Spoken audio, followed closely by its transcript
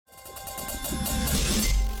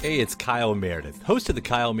Hey, it's Kyle Meredith, host of the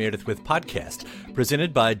Kyle Meredith With podcast,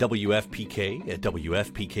 presented by WFPK at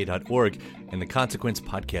WFPK.org and the Consequence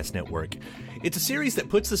Podcast Network. It's a series that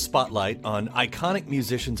puts the spotlight on iconic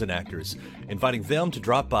musicians and actors, inviting them to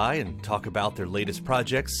drop by and talk about their latest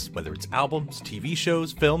projects, whether it's albums, TV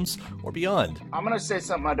shows, films, or beyond. I'm going to say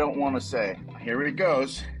something I don't want to say. Here it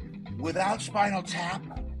goes. Without Spinal Tap,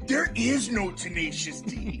 there is no Tenacious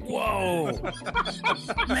D. Whoa!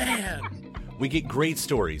 Man! We get great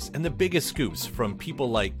stories and the biggest scoops from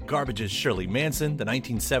people like Garbage's Shirley Manson, the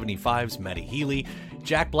 1975's Matty Healy,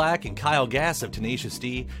 Jack Black and Kyle Gass of Tenacious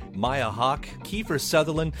D, Maya Hawke, Kiefer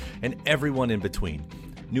Sutherland, and everyone in between.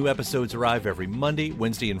 New episodes arrive every Monday,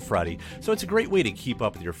 Wednesday, and Friday, so it's a great way to keep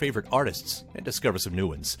up with your favorite artists and discover some new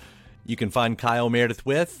ones. You can find Kyle Meredith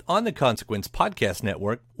With on the Consequence Podcast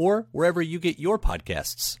Network or wherever you get your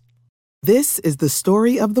podcasts. This is the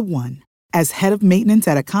story of the one. As head of maintenance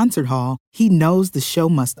at a concert hall, he knows the show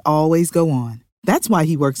must always go on. That's why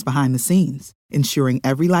he works behind the scenes, ensuring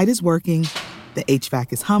every light is working, the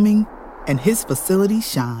HVAC is humming, and his facility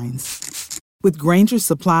shines. With Grainger's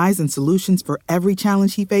supplies and solutions for every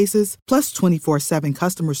challenge he faces, plus 24/7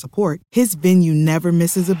 customer support, his venue never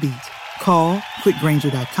misses a beat. Call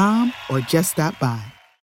quickgrainger.com or just stop by.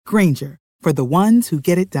 Grainger, for the ones who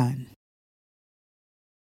get it done.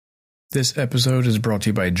 This episode is brought to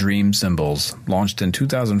you by Dream Cymbals. Launched in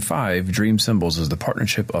 2005, Dream Cymbals is the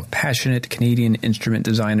partnership of passionate Canadian instrument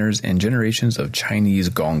designers and generations of Chinese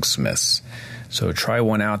gongsmiths. So try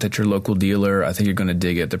one out at your local dealer. I think you're going to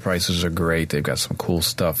dig it. The prices are great. They've got some cool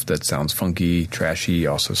stuff that sounds funky, trashy,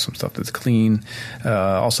 also some stuff that's clean.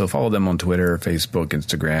 Also follow them on Twitter, Facebook,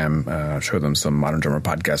 Instagram. Show them some Modern Drummer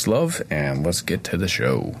podcast love, and let's get to the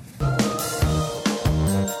show.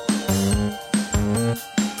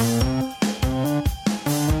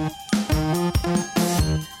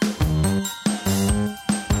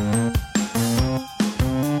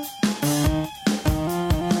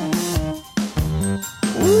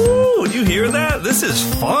 This is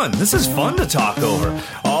fun. This is fun to talk over.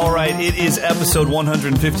 All right, it is episode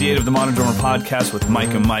 158 of the Modern Drummer Podcast with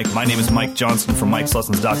Mike and Mike. My name is Mike Johnson from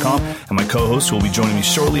Mike'sLessons.com, and my co-host who will be joining me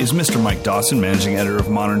shortly is Mr. Mike Dawson, managing editor of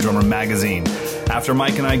Modern Drummer Magazine. After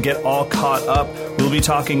Mike and I get all caught up, we'll be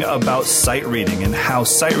talking about sight reading and how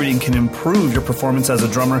sight reading can improve your performance as a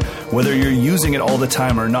drummer, whether you're using it all the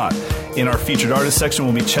time or not. In our featured artist section,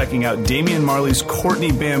 we'll be checking out Damian Marley's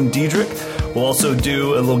Courtney Bam Diedrick. We'll also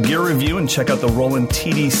do a little gear review and check out the Roland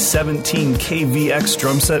TD-17KVX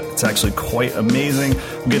drum set. It's actually quite amazing.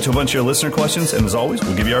 We'll get to a bunch of your listener questions, and as always,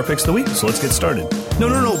 we'll give you our picks of the week. So let's get started.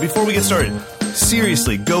 No, before we get started,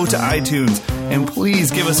 seriously, go to iTunes and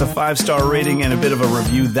please give us a 5-star rating and a bit of a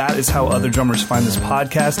review. That is how other drummers find this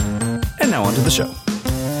podcast. And now on to the show.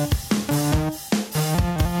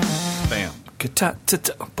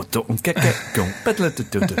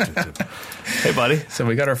 Hey, buddy. So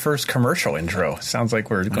we got our first commercial intro. Sounds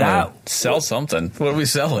like we're going to sell something. What are we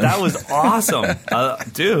selling? That was awesome.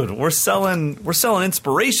 Dude, we're selling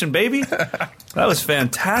inspiration, baby. That was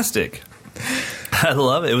fantastic. I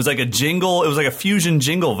love it. It was like a jingle. It was like a fusion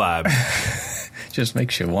jingle vibe. Just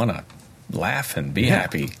makes you want to laugh and be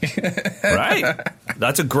happy. Right.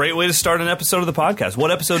 That's a great way to start an episode of the podcast.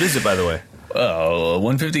 What episode is it, by the way?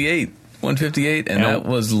 158. 158, and that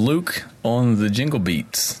was Luke on the jingle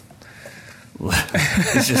beats.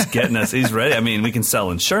 He's just getting us. He's ready. I mean, we can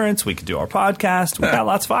sell insurance. We can do our podcast. We've got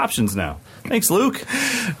lots of options now. Thanks, Luke.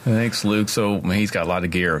 Thanks, Luke. So he's got a lot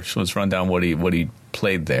of gear. So let's run down what he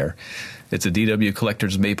played there. It's a DW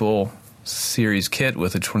Collector's Maple Series kit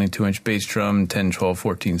with a 22-inch bass drum, 10, 12,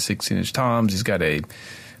 14, 16-inch toms. He's got a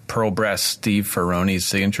pearl brass Steve Ferroni's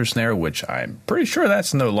signature snare, which I'm pretty sure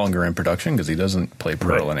that's no longer in production because he doesn't play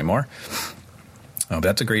pearl anymore.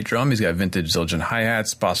 That's a great drum. He's got vintage Zildjian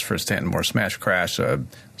hi-hats, Bosphorus Stantonmore Smash Crash,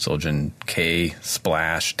 Zildjian K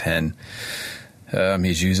Splash 10.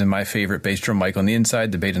 He's using my favorite bass drum mic on the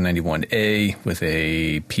inside, the Beta 91A, with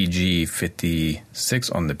a PG 56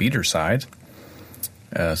 on the beater side.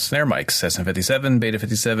 Snare mics, SM57, Beta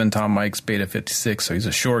 57, tom mics, Beta 56, so he's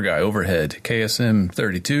a Shure guy. Overhead, KSM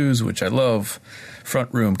 32s, which I love.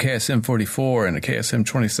 Front room, KSM 44 and a KSM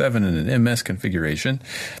 27 in an MS configuration.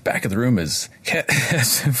 Back of the room is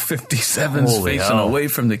KSM 57s facing away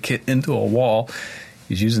from the kit into a wall.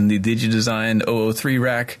 He's using the DigiDesign 003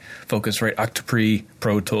 rack, Focusrite Octopre,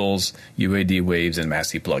 Pro Tools, UAD Waves, and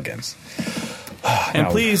Massey plugins. And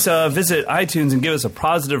please visit iTunes and give us a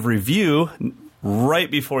positive review right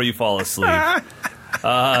before you fall asleep.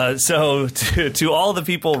 So to all the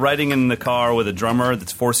people riding in the car with a drummer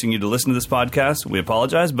that's forcing you to listen to this podcast, we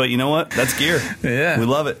apologize. But you know what? That's gear. Yeah. We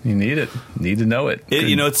love it. You need it. Need to know it.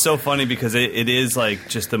 It's so funny because it is like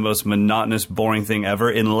just the most monotonous, boring thing ever.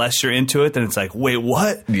 Unless you're into it, then it's like, wait,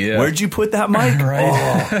 what? Yeah. Where'd you put that mic? Right.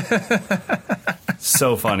 Oh.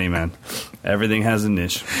 So funny, man. Everything has a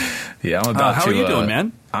niche. Yeah, I'm about how to. are you doing,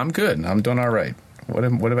 man? I'm good. I'm doing all right. What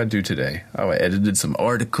did I do today? Oh, I edited some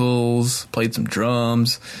articles, played some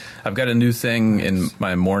drums. I've got a new thing in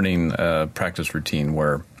my morning practice routine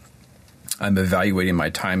where I'm evaluating my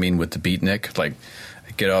timing with the beatnik. Like,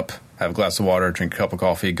 I get up, have a glass of water, drink a cup of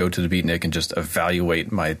coffee, go to the beatnik, and just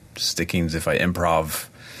evaluate my stickings. If I improv,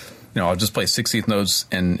 I'll just play 16th notes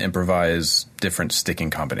and improvise different sticking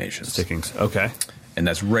combinations. Stickings, okay. And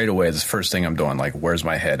that's right away. That's the first thing I'm doing. Like, where's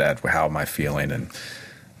my head at? How am I feeling? And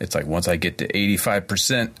it's like once I get to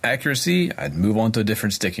 85% accuracy, I'd move on to a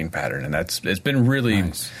different sticking pattern. And it's been really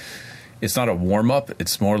nice. It's not a warm-up.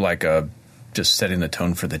 It's more like just setting the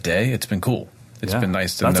tone for the day. It's been cool. It's been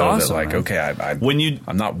nice to know that, like, man. Okay,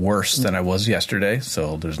 I'm not worse than I was yesterday,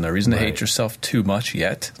 so there's no reason to hate yourself too much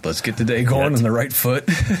yet. Let's get the day going on the right foot.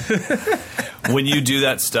 When you do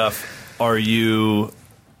that stuff, are you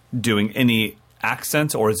doing any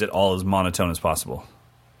accents, or is it all as monotone as possible?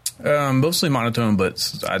 Mostly monotone,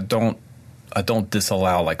 but I don't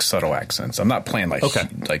disallow like subtle accents. I'm not playing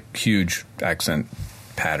like huge accent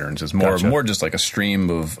patterns. It's more just like a stream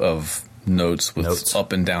of notes with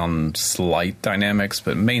up and down slight dynamics,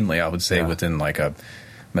 but mainly I would say within like a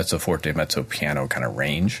mezzo forte, mezzo piano kind of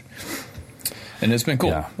range. And it's been cool.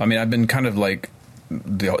 Yeah. I mean, I've been kind of like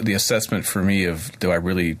the assessment for me of do I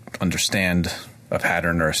really understand a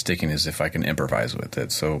pattern or a sticking is if I can improvise with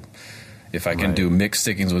it. So if I can do mixed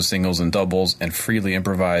stickings with singles and doubles and freely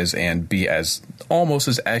improvise and be almost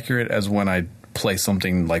as accurate as when I play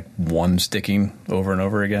something like one sticking over and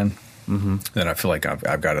over again, then I feel like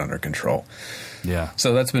I've got it under control. Yeah.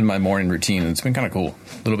 So that's been my morning routine, and it's been kind of cool.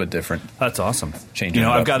 A little bit different. That's awesome. Changing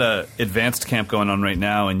I've got a advanced camp going on right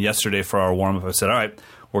now, and yesterday for our warm-up, I said, all right,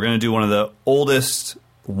 we're going to do one of the oldest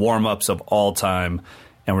warm-ups of all time,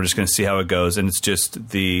 and we're just going to see how it goes. And it's just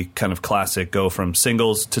the kind of classic go from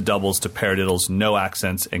singles to doubles to paradiddles, no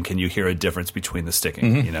accents, and can you hear a difference between the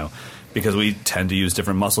sticking, Because we tend to use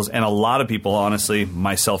different muscles. And a lot of people, honestly,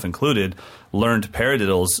 myself included, learned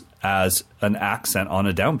paradiddles as an accent on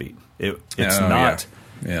a downbeat. It's not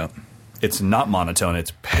It's not monotone.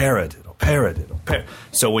 It's paradiddle.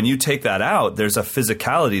 So when you take that out, there's a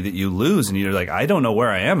physicality that you lose, and you're like, I don't know where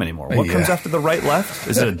I am anymore. What comes after the right, left?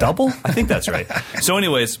 Is it a double? I think that's right. So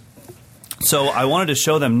anyways, I wanted to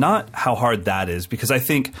show them not how hard that is, because I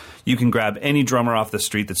think you can grab any drummer off the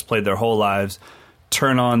street that's played their whole lives,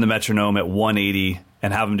 turn on the metronome at 180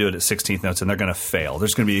 and have them do it at 16th notes, and they're going to fail.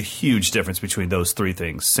 There's going to be a huge difference between those three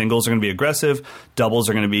things. Singles are going to be aggressive, doubles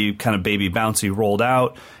are going to be kind of baby bouncy rolled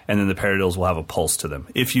out, and then the paradiddles will have a pulse to them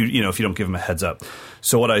if you don't give them a heads up.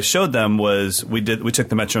 So what I showed them was we took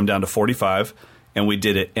the metronome down to 45 and we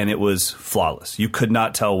did it, and it was flawless. You could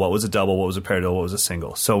not tell what was a double, what was a paradiddle, what was a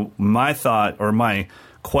single. So my thought, or my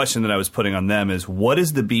question that I was putting on them is, what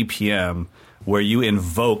is the BPM where you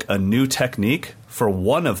invoke a new technique for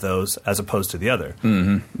one of those as opposed to the other?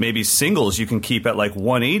 Maybe singles you can keep at like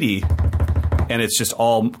 180 and it's just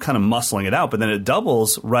all kind of muscling it out, but then it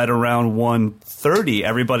doubles right around 130.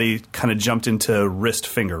 Everybody kind of jumped into wrist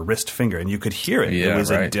finger, and you could hear it. It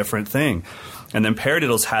was a different thing. And then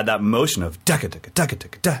paradiddles had that motion of da da da da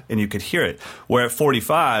da, and you could hear it. Where at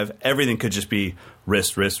 45, everything could just be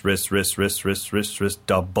wrist, double,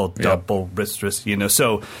 wrist.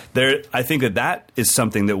 So there, I think that is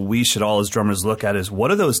something that we should all as drummers look at is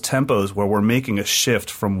what are those tempos where we're making a shift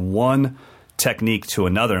from one technique to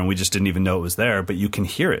another, and we just didn't even know it was there, but you can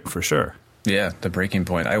hear it for sure. Yeah, the breaking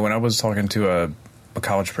point. When I was talking to a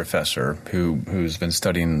college professor who's been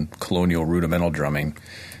studying colonial rudimental drumming,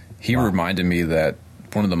 he reminded me that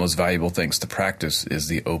one of the most valuable things to practice is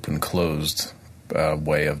the open-closed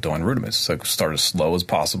way of doing rudiments. So start as slow as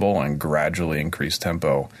possible and gradually increase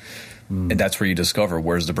tempo. And that's where you discover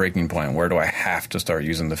where's the breaking point. Where do I have to start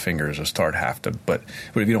using the fingers or have to? But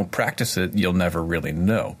if you don't practice it, you'll never really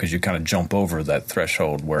know because you kind of jump over that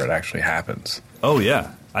threshold where it actually happens. Oh,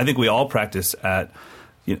 yeah. I think we all practice at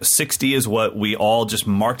 60 is what we all just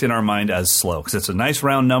marked in our mind as slow because it's a nice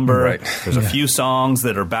round number. Right. There's a few songs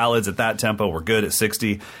that are ballads at that tempo. We're good at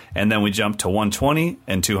 60. And then we jump to 120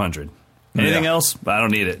 and 200. Anything else? I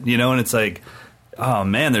don't need it. And it's like, oh,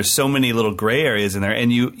 man, there's so many little gray areas in there.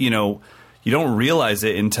 And you don't realize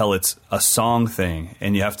it until it's a song thing.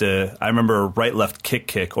 And you have to, I remember right, left,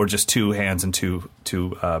 kick, or just two hands and two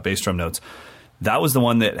bass drum notes. that was the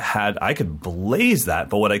one that I could blaze that,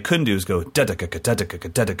 but what I couldn't do is go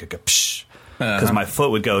because my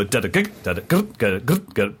foot would go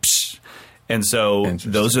psh. And so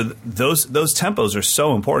those tempos are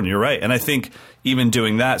so important. You're right. And I think even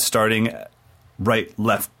doing that, starting right,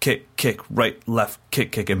 left, kick, right, left,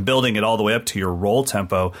 kick, and building it all the way up to your roll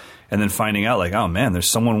tempo, and then finding out like, oh man, there's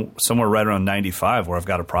someone somewhere right around 95 where I've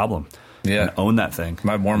got a problem. Yeah, and own that thing.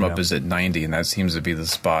 My warm up is at 90, and that seems to be the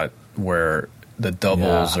spot where the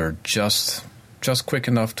doubles are just quick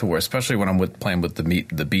enough to where, especially when I'm playing with the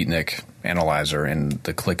beatnik analyzer and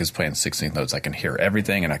the click is playing 16th notes, I can hear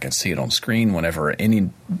everything and I can see it on screen whenever any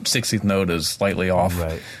 16th note is slightly off.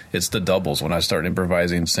 Right. It's the doubles. When I start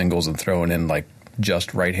improvising singles and throwing in like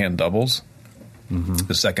just right hand doubles,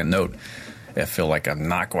 the second note, I feel like I'm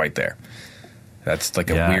not quite there. That's like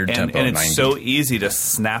a weird tempo. And it's 90. so easy to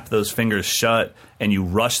snap those fingers shut and you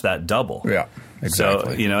rush that double. Yeah.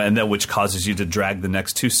 Exactly. So, and then which causes you to drag the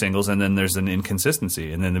next two singles, and then there's an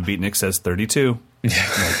inconsistency, and then the beatnik says 32. Like,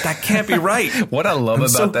 that can't be right. What I love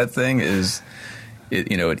about that thing is,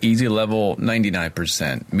 at easy level,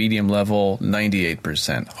 99%, medium level,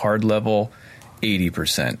 98%, hard level,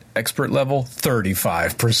 80%, expert level,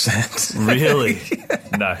 35%. Really?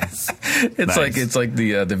 Nice. It's like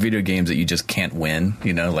the video games that you just can't win.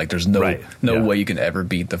 Like there's no way you can ever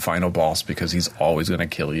beat the final boss because he's always going to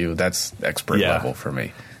kill you. That's expert level for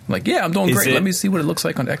me. I'm like, I'm doing great. Let me see what it looks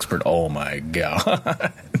like on expert. Oh my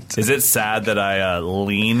god. Is it sad that I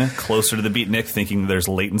lean closer to the beatnik thinking there's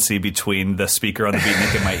latency between the speaker on the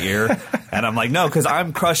beatnik and my ear? And I'm like, no, because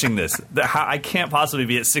I'm crushing this. I can't possibly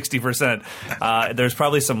be at 60%. There's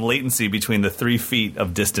probably some latency between the 3 feet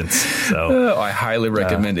of distance. So I highly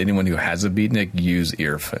recommend anyone who has a beatnik use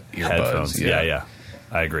earbuds. Headphones. Yeah.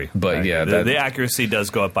 I agree. But the accuracy does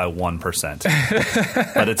go up by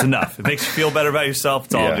 1%. But it's enough. It makes you feel better about yourself.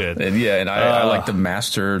 It's all good. And I like to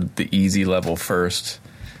master the easy level first.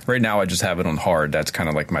 Right now I just have it on hard. That's kind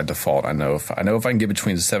of like my default. I know if I can get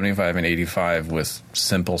between 75 and 85 with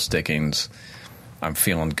simple stickings, I'm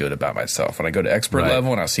feeling good about myself. When I go to expert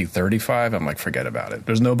level and I see 35, I'm like, forget about it.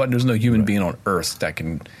 There's no human being on earth that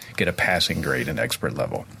can get a passing grade in expert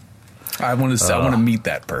level. I want to meet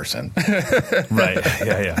that person. Right.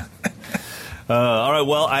 Yeah. All right.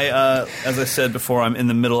 Well, as I said before, I'm in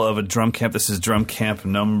the middle of a drum camp. This is drum camp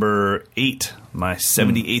number 8, my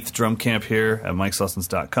 78th drum camp here at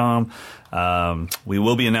Mike'sLessons.com. We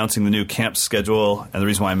will be announcing the new camp schedule, and the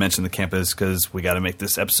reason why I mentioned the camp is because we got to make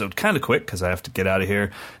this episode kind of quick because I have to get out of here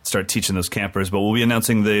and start teaching those campers. But we'll be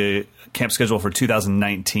announcing the camp schedule for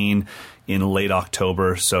 2019 in late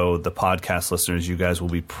October, so the podcast listeners, you guys will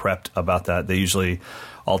be prepped about that.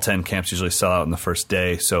 All 10 camps usually sell out in the first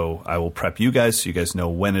day, so I will prep you guys so you guys know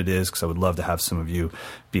when it is, because I would love to have some of you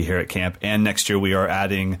be here at camp. And next year we are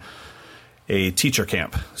adding a teacher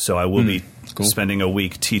camp, so I will be spending a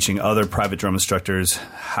week teaching other private drum instructors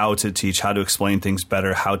how to teach, how to explain things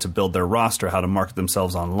better, how to build their roster, how to market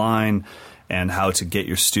themselves online, and how to get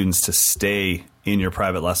your students to stay in your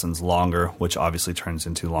private lessons longer, which obviously turns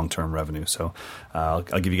into long-term revenue. So I'll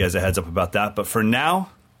give you guys a heads up about that. But for now,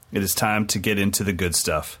 it is time to get into the good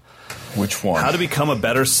stuff. Which one? How to become a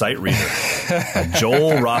better sight reader.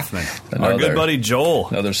 Joel Rothman. Our good buddy Joel.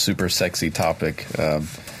 Another super sexy topic.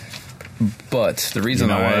 But the reason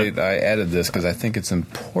I added this, because I think it's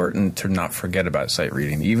important to not forget about sight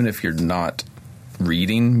reading. Even if you're not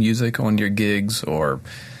reading music on your gigs, or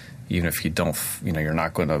even if you don't, you're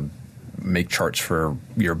not going to make charts for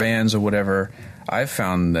your bands or whatever, I've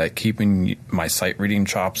found that keeping my sight reading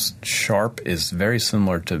chops sharp is very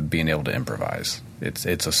similar to being able to improvise. It's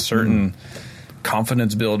a certain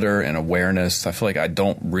confidence builder and awareness. I feel like I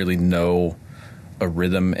don't really know a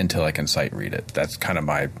rhythm until I can sight read it. That's kind of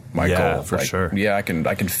my goal. For sure. Yeah, I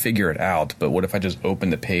can figure it out, but what if I just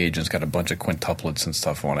open the page and it's got a bunch of quintuplets and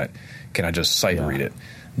stuff on it? Can I just sight read it?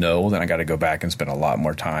 No, then I got to go back and spend a lot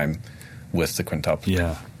more time with the quintuplet.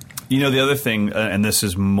 Yeah. The other thing, and this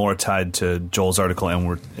is more tied to Joel's article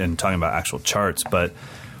and talking about actual charts, but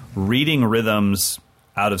reading rhythms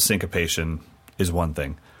out of syncopation is one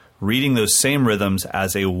thing. Reading those same rhythms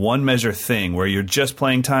as a one-measure thing where you're just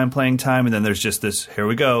playing time, and then there's just this, here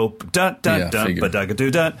we go, dun, dun, dun,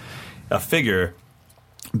 ba-da-ga-do-dun, a figure.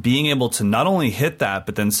 Being able to not only hit that,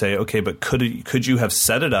 but then say, okay, but could you have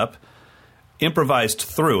set it up, improvised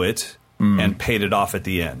through it, and paid it off at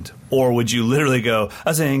the end? Or would you literally go,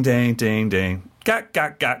 a-zing, ding, ding, ding, gak,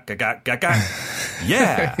 gak, gak, gak, gak, gak, gak.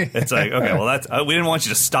 Yeah. It's like, okay, well, that's we didn't want you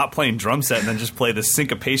to stop playing drum set and then just play the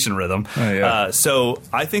syncopation rhythm. So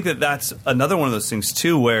I think that's another one of those things,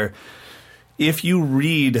 too, where if you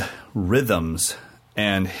read rhythms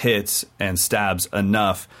and hits and stabs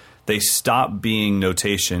enough, they stop being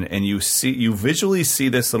notation, and you visually see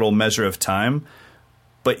this little measure of time,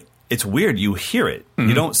 but it's weird. You hear it. Mm-hmm.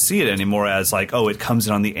 You don't see it anymore as like, oh, it comes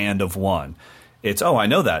in on the and of one. It's, oh, I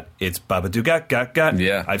know that. It's ba-ba-do-gat-gat-gat.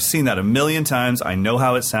 Yeah. I've seen that a million times. I know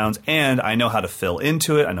how it sounds, and I know how to fill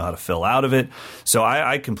into it. I know how to fill out of it. So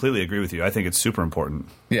I completely agree with you. I think it's super important.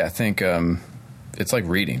 Yeah, I think it's like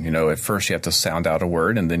reading. At first you have to sound out a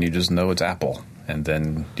word, and then you just know it's apple. And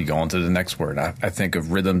then you go on to the next word. I think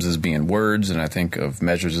of rhythms as being words, and I think of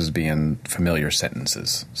measures as being familiar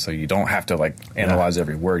sentences. So you don't have to, analyze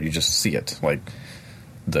every word. You just see it. Like,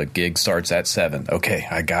 the gig starts at 7. Okay,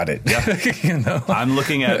 I got it. Yeah. I'm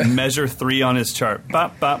looking at measure 3 on his chart.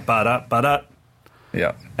 Ba ba ba da ba da.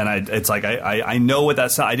 Yeah. And it's like I know what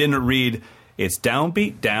that sound. I didn't read it's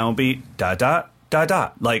downbeat, da da da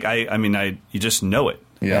da. Like you just know it.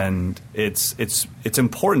 Yeah. And it's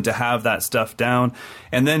important to have that stuff down.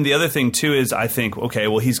 And then the other thing too is I think, okay,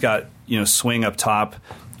 well he's got, swing up top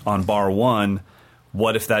on bar 1.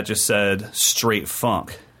 What if that just said straight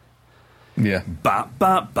funk? Yeah. Ba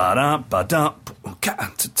ba ba da ba da.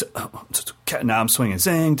 Now I'm swinging.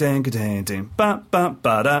 Zing dang dang ding. Ba ba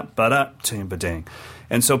ba da ba da ding ba ding.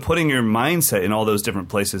 And so putting your mindset in all those different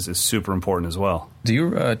places is super important as well. Do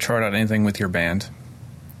you chart out anything with your band?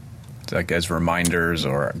 Like as reminders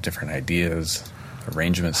or different ideas,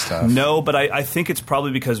 arrangement stuff? No, but I think it's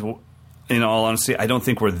probably because, in all honesty, I don't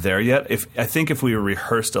think we're there yet. I think if we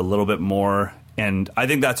rehearsed a little bit more, and I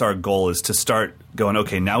think that's our goal, is to start going,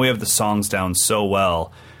 okay, now we have the songs down so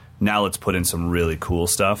well, now let's put in some really cool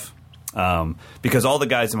stuff. Because all the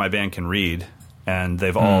guys in my band can read, and they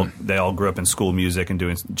all grew up in school music and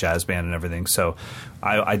doing jazz band and everything. So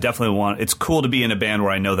I definitely it's cool to be in a band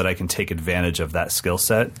where I know that I can take advantage of that skill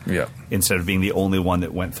set instead of being the only one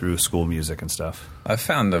that went through school music and stuff. I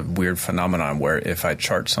found the weird phenomenon where if I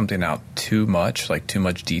chart something out too much, like too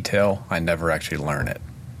much detail, I never actually learn it.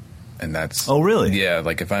 And that's... Oh, really? Yeah,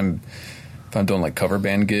 like if I'm doing like cover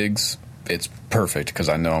band gigs, it's perfect because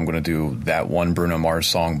I know I'm going to do that one Bruno Mars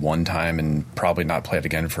song one time and probably not play it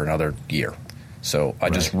again for another year. So I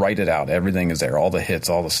just write it out. Everything is there, all the hits,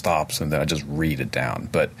 all the stops, and then I just read it down.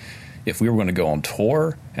 But if we were going to go on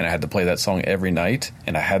tour and I had to play that song every night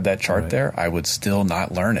and I had that chart there, I would still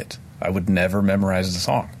not learn it. I would never memorize the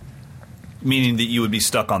song. Meaning that you would be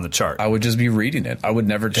stuck on the chart. I would just be reading it. I would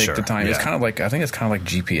never take the time. Yeah. It's kind of like, I think it's kind of like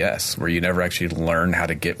GPS, where you never actually learn how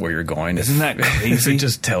to get where you're going. Isn't that crazy? It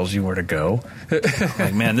just tells you where to go.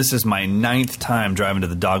 Like, man, this is my 9th time driving to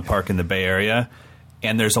the dog park in the Bay Area,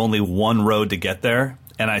 and there's only one road to get there,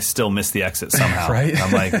 and I still miss the exit somehow. Right?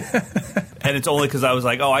 I'm like, and it's only because I was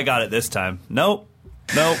like, oh, I got it this time. Nope.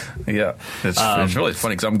 Yeah. It's really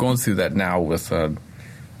funny because I'm going through that now with, I'm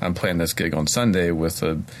playing this gig on Sunday with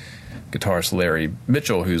guitarist Larry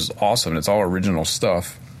Mitchell, who's awesome. It's all original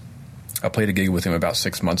stuff. I played a gig with him about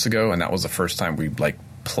 6 months ago, and that was the first time we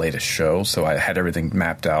played a show. So I had everything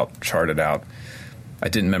mapped out, charted out. I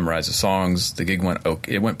didn't memorize the songs. The gig went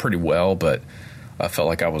okay. It went pretty well, but I felt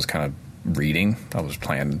like I was kind of reading. I was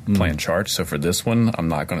playing charts. So for this one, I'm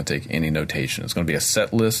not going to take any notation. It's going to be a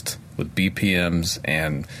set list with BPMs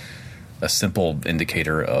and a simple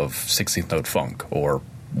indicator of 16th note funk or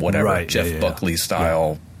whatever Jeff Buckley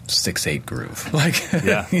style 6/8 groove.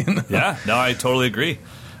 Yeah. No, I totally agree.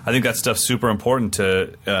 I think that stuff's super important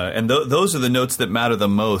to, and those are the notes that matter the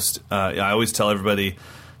most. I always tell everybody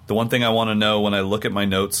the one thing I want to know when I look at my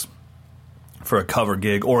notes for a cover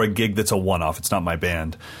gig or a gig that's a one-off, it's not my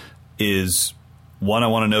band, is one, I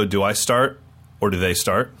want to know, do I start or do they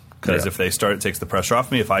start? Because if they start, it takes the pressure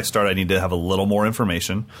off me. If I start, I need to have a little more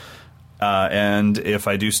information. And if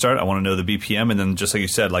I do start, I want to know the BPM. And then just like you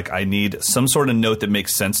said, I need some sort of note that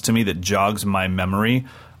makes sense to me that jogs my memory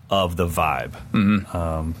of the vibe.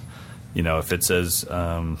 Mm-hmm. If it says,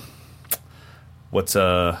 what's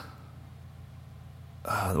that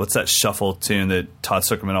shuffle tune that Todd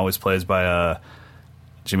Zuckerman always plays by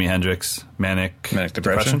Jimi Hendrix? Manic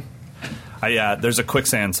Depression? There's a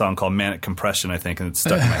Quicksand song called Manic Compression, I think, and it's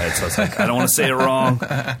stuck in my head. So I was like, I don't want to say it wrong.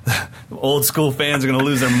 Old school fans are going to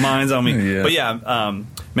lose their minds on me. Yeah. But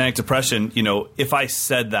Manic Depression, if I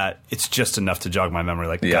said that, it's just enough to jog my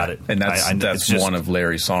memory. Got it. And that's one of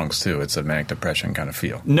Larry's songs, too. It's a Manic Depression kind of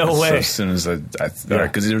feel. No way. So as soon as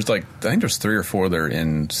because there's I think there's 3 or 4 that are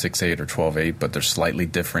in 6/8 or 12/8, but they're slightly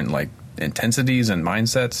different, intensities and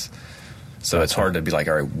mindsets. So it's hard to be all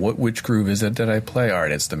right, which groove is it that I play? All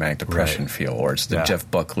right, it's the Manic Depression feel, or it's the Jeff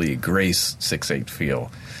Buckley Grace 6/8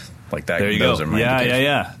 feel. Like that. There you those go. Are my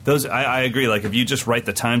Yeah. Those I agree. If you just write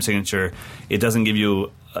the time signature, it doesn't give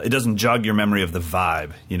you, it doesn't jog your memory of the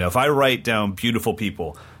vibe. If I write down Beautiful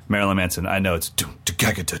People, Marilyn Manson, I know it's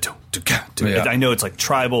Yeah. I know it's like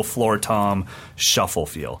tribal floor tom shuffle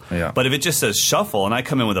feel. Yeah. But if it just says shuffle and I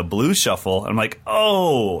come in with a blues shuffle, I'm like,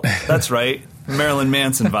 oh, that's right, Marilyn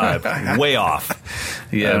Manson vibe, way off.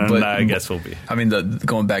 Yeah, and but I guess we'll be. I mean,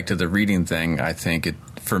 going back to the reading thing, I think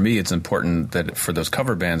for me, it's important that for those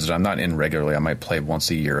cover bands that I'm not in regularly, I might play once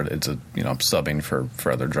a year. I'm subbing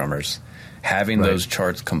for other drummers. Having those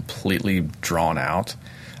charts completely drawn out,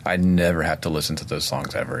 I never have to listen to those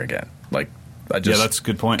songs ever again. Like, that's a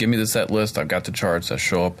good point. Give me the set list. I've got the charts. I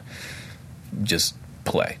show up, just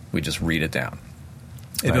play. We just read it down.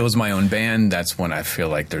 If it was my own band, that's when I feel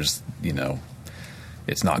like there's,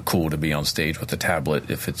 it's not cool to be on stage with a tablet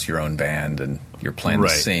if it's your own band and you're playing the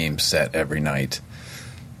same set every night.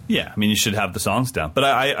 Yeah, I mean, you should have the songs down. But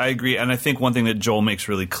I agree, and I think one thing that Joel makes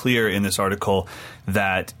really clear in this article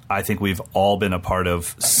that I think we've all been a part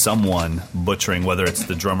of someone butchering, whether it's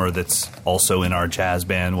the drummer that's also in our jazz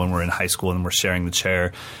band when we're in high school and we're sharing the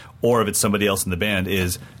chair, or if it's somebody else in the band,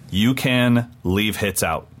 is you can leave hits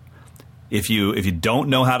out. If you don't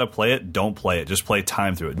know how to play it, don't play it. Just play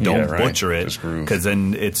time through it. Don't butcher it, because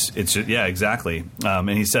then it's just, exactly. And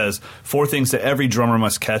he says 4 things that every drummer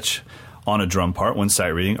must catch on a drum part when sight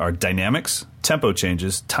reading are dynamics, tempo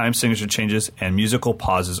changes, time signature changes, and musical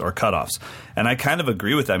pauses or cutoffs. And I kind of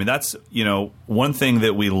agree with that. I mean, that's, one thing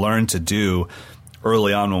that we learn to do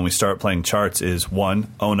early on when we start playing charts is,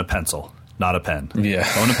 1, own a pencil, not a pen. Yeah.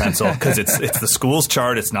 Own a pencil, because it's the school's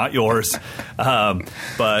chart, it's not yours.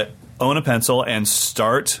 But own a pencil and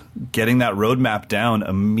start getting that roadmap down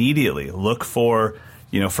immediately. Look for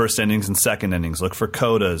first endings and second endings. Look for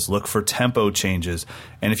codas. Look for tempo changes.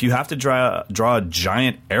 And if you have to draw a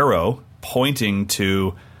giant arrow pointing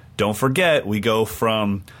to, don't forget, we go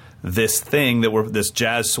from this thing this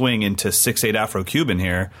jazz swing into 6/8 Afro-Cuban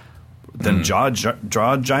here, then draw a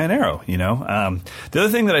giant arrow. The other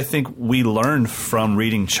thing that I think we learn from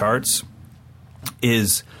reading charts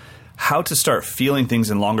is how to start feeling things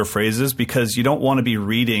in longer phrases, because you don't want to be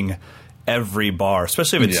reading every bar,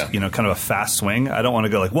 especially if it's kind of a fast swing. I don't want to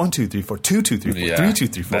go like 1 2 3 4 2 2 3 4 3 2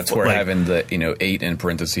 3 4. That's where having the 8 in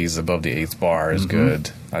parentheses above the 8th bar is good.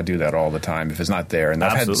 I do that all the time if it's not there. And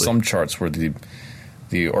I've had some charts where the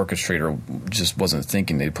orchestrator just wasn't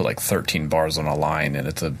thinking. They'd put like 13 bars on a line, and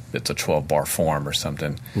it's a 12-bar form or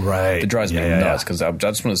something. Right. It drives me nuts, because I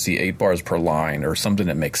just want to see 8 bars per line or something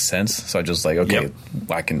that makes sense. So I just okay,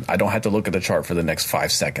 I don't have to look at the chart for the next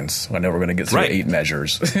 5 seconds. I know we're going to get through 8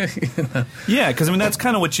 measures. Yeah, because that's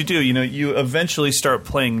kind of what you do. You eventually start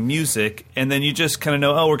playing music, and then you just kind of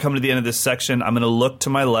know, we're coming to the end of this section. I'm going to look to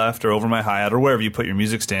my left or over my hi-hat or wherever you put your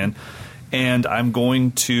music stand, and I'm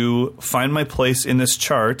going to find my place in this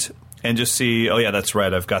chart and just see, that's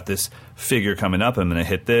right, I've got this figure coming up. I'm going to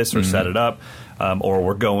hit this or set it up, or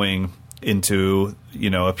we're going into,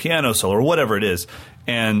 a piano solo or whatever it is.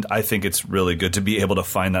 And I think it's really good to be able to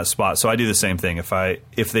find that spot. So I do the same thing.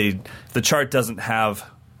 If the chart doesn't have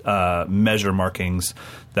measure markings,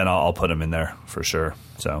 then I'll put them in there for sure.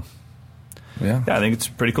 So yeah, I think it's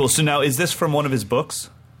pretty cool. So now, is this from one of his books?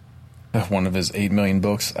 One of his 8 million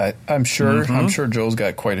books. I'm sure Joel's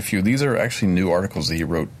got quite a few. These are actually new articles that he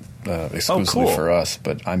wrote exclusively for us,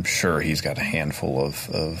 but I'm sure he's got a handful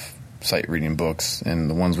of sight reading books. And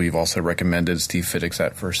the ones we've also recommended, Steve Fiddick's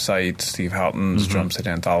At First Sight, Steve Houghton's Drum Set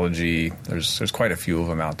Anthology. There's quite a few of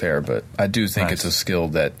them out there, but I do think it's a skill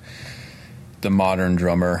that the modern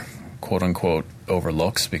drummer, quote unquote,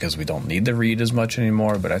 overlooks, because we don't need to read as much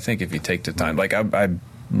anymore. But I think if you take the time, like I'm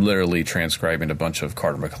literally transcribing a bunch of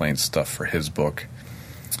Carter McLean's stuff for his book,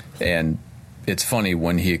 and it's funny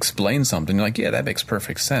when he explains something, you're like, yeah, that makes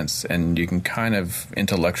perfect sense, and you can kind of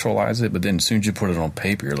intellectualize it, but then as soon as you put it on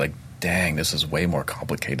paper, you're like, dang, this is way more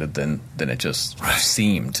complicated than it just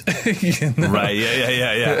seemed. Right,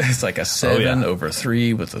 yeah. It's like a 7 over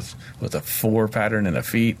 3 with a 4 pattern and a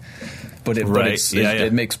feet, but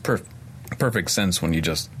it makes perfect sense when you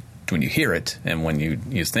hear it and when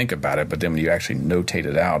you think about it. But then when you actually notate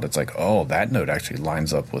it out, it's like, oh, that note actually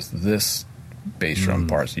lines up with this bass drum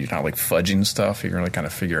part. So you're not like fudging stuff. You're going to kind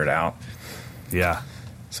of figure it out. Yeah.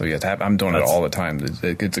 So I'm doing it all the time.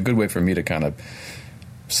 It's a good way for me to kind of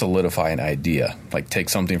solidify an idea, like take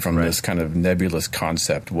something from this kind of nebulous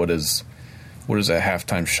concept. What does a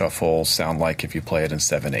halftime shuffle sound like if you play it in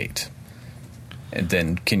 7/8? And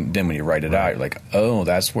then when you write it out, you're like, oh,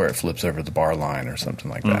 that's where it flips over the bar line or something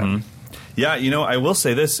like that. Yeah, I will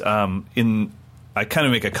say this. In I kind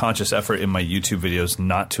of make a conscious effort in my YouTube videos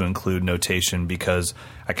not to include notation because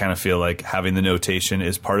I kind of feel like having the notation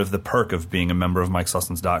is part of the perk of being a member of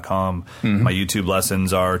Mike'sLessons.com. Mm-hmm. My YouTube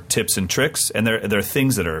lessons are tips and tricks, and they're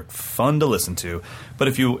things that are fun to listen to. But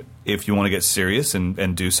if you want to get serious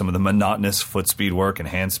and do some of the monotonous foot speed work and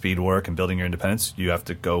hand speed work and building your independence, you have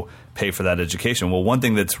to go pay for that education. Well, one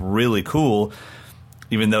thing that's really cool,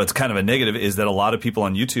 even though it's kind of a negative, is that a lot of people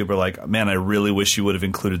on YouTube are like, man, I really wish you would have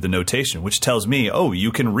included the notation, which tells me, oh,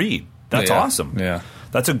 you can read. That's awesome. Yeah.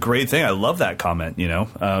 That's a great thing. I love that comment,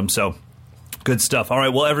 So good stuff. All right,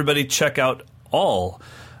 well, everybody check out all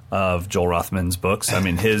of Joel Rothman's books. I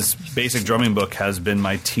mean, his basic drumming book has been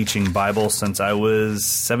my teaching Bible since I was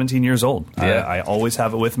 17 years old. Yeah. I always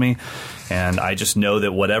have it with me, and I just know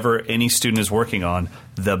that whatever any student is working on,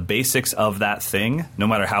 the basics of that thing, no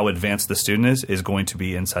matter how advanced the student is going to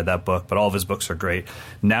be inside that book. But all of his books are great.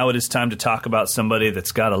 Now it is time to talk about somebody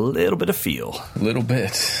that's got a little bit of feel. A little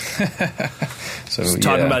bit.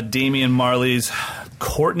 Talking about Damian Marley's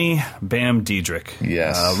Courtney Bam Diedrick.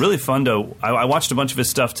 Yes. Really fun to... I watched a bunch of his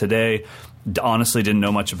stuff today. Honestly, didn't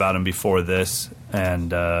know much about him before this.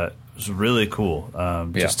 And it was really cool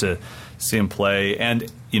just to see him play.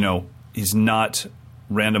 And, he's not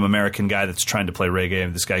random American guy that's trying to play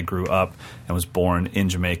reggae. This guy grew up and was born in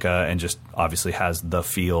Jamaica and just obviously has the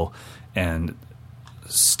feel and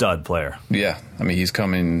stud player. Yeah. He's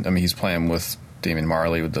playing with Damian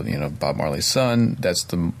Marley, with Bob Marley's son. That's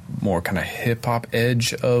the more kind of hip hop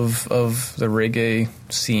edge of the reggae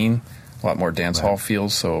scene. A lot more dance hall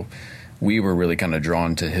feels. So we were really kind of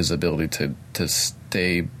drawn to his ability to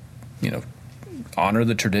stay, honor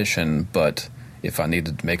the tradition. But if I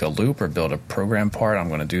needed to make a loop or build a program part, I'm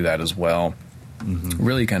going to do that as well. Mm-hmm.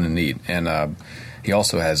 Really kind of neat. And he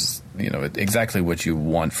also has exactly what you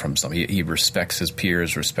want from somebody. He respects his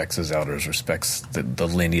peers, respects his elders, respects the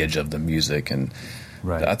lineage of the music. And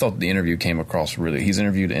I thought the interview came across really... He's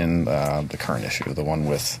interviewed in the current issue, the one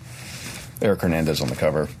with Eric Hernandez on the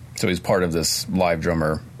cover. So he's part of this live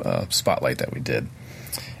drummer spotlight that we did.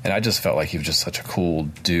 And I just felt like he was just such a cool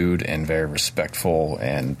dude and very respectful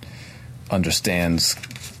and understands...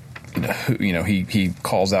 he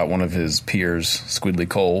calls out one of his peers, Squidly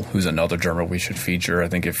Cole, who's another drummer we should feature. I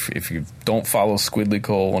think if you don't follow Squidly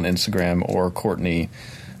Cole on Instagram or Courtney,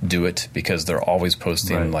 do it, because they're always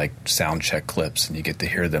posting like sound check clips, and you get to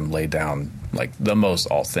hear them lay down like the most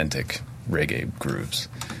authentic reggae grooves.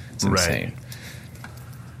 It's insane.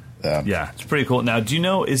 It's pretty cool. Now, do you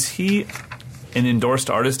know, is he an endorsed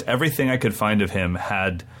artist? Everything I could find of him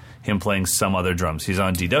had him playing some other drums. He's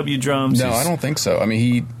on DW drums. No, I don't think so.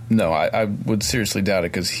 I would seriously doubt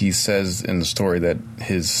it, because he says in the story that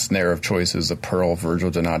his snare of choice is a Pearl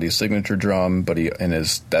Virgil Donati signature drum, but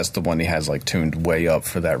that's the one he has like tuned way up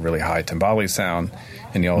for that really high timbale sound,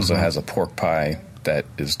 and he also has a pork pie that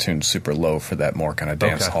is tuned super low for that more kind of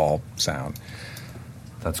dance hall sound.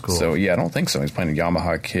 That's cool. So I don't think so. He's playing a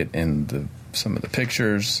Yamaha kit in some of the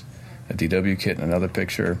pictures, a DW kit in another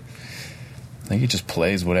picture. I think he just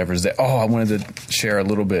plays whatever's there. Oh, I wanted to share a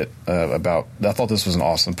little bit about... I thought this was an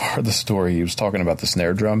awesome part of the story. He was talking about the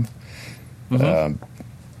snare drum. Mm-hmm.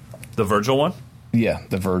 The Virgil one? Yeah,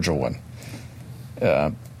 the Virgil one.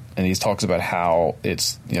 And he talks about how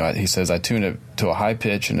it's... he says, I tune it to a high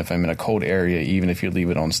pitch, and if I'm in a cold area, even if you leave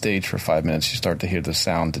it on stage for 5 minutes, you start to hear the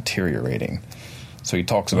sound deteriorating. So he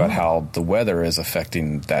talks about how the weather is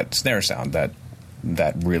affecting that snare sound, that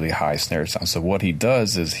really high snare sound. So what he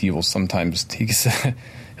does is he'll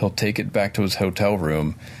take it back to his hotel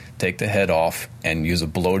room, take the head off, and use a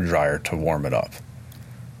blow dryer to warm it up.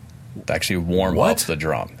 To actually warm up the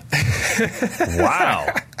drum.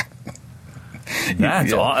 Wow.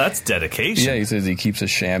 That's dedication. Yeah, he says he keeps a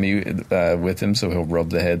chamois with him, so he'll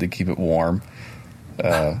rub the head to keep it warm.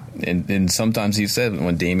 And sometimes he said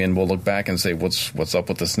when Damian will look back and say, what's up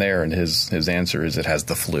with the snare, and his answer is, it has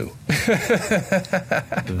the flu.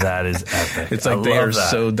 That is epic. It's like they are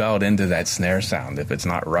so dialed into that snare sound. If it's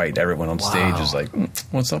not right, everyone on stage is like,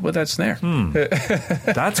 what's up with that snare?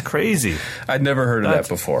 That's crazy. I'd never heard of that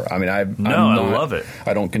before. I love it.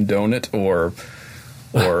 I don't condone it or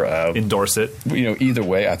endorse it. Either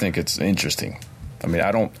way, I think it's interesting.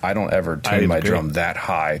 I don't ever tune my drum that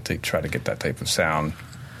high to try to get that type of sound,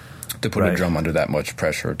 to put a drum under that much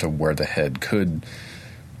pressure to where the head could,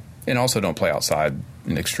 and also don't play outside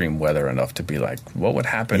in extreme weather enough to be like, what would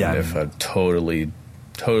happen if a totally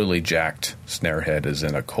jacked snare head is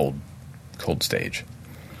in a cold stage?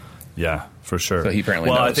 Yeah, for sure. So he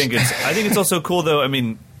apparently knows. I think it's also cool though.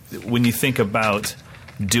 When you think about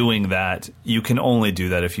doing that, you can only do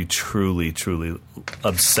that if you truly, truly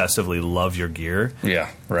obsessively love your gear. Yeah,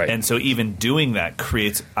 right. And so even doing that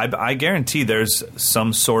creates, I guarantee there's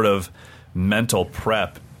some sort of mental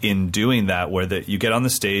prep in doing that where you get on the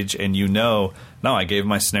stage and no, I gave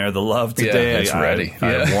my snare the love today. Yeah, it's ready.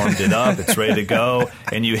 I warmed it up. It's ready to go.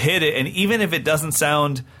 And you hit it. And even if it doesn't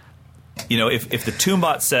sound, if the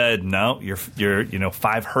TuneBot said, no, you're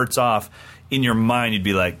 5 hertz off, in your mind, you'd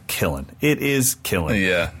be like, killing. It is killing.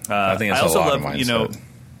 Yeah. I think it's I also a lot love, of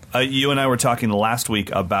mindset. You and I were talking last week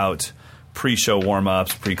about pre-show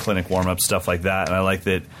warm-ups, pre-clinic warm-ups, stuff like that. And I like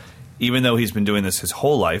that even though he's been doing this his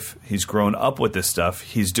whole life, he's grown up with this stuff,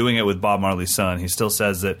 he's doing it with Bob Marley's son. He still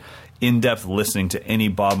says that in-depth listening to any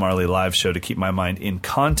Bob Marley live show to keep my mind in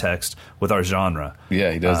context with our genre.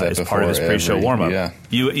 Yeah, he does that as part of his pre-show warm-up. Yeah.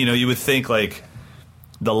 You would think like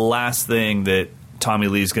the last thing that Tommy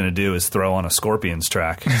Lee's going to do is throw on a Scorpions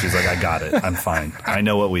track. He's like, I got it. I'm fine. I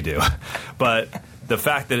know what we do. But the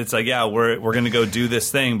fact that it's like, yeah, we're going to go do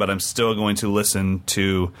this thing, but I'm still going to listen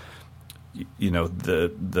to,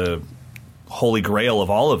 the holy grail of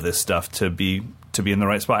all of this stuff to be in the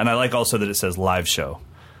right spot. And I like also that it says live show.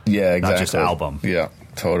 Yeah, exactly. Not just album. Yeah,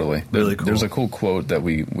 totally. Really cool. There's a cool quote that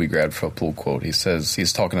we grabbed from a Pool quote. He says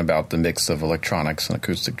he's talking about the mix of electronics and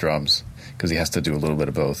acoustic drums because he has to do a little bit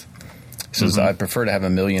of both. He says, I prefer to have a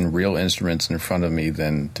million real instruments in front of me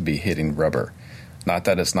than to be hitting rubber. Not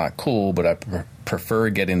that it's not cool, but I prefer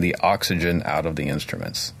getting the oxygen out of the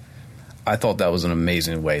instruments. I thought that was an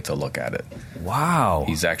amazing way to look at it. Wow.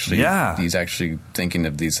 He's actually thinking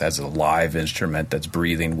of these as a live instrument that's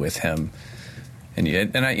breathing with him. And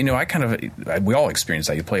we all experience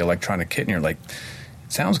that. You play electronic kit and you're like,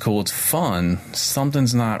 it sounds cool, it's fun.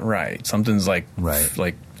 Something's not right. Something's like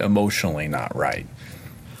emotionally not right.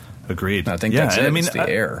 Agreed. I think that's it. It's the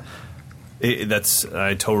air.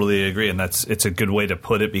 I totally agree, and it's a good way to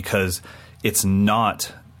put it because it's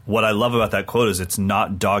not. What I love about that quote is it's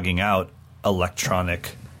not dogging out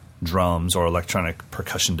electronic drums or electronic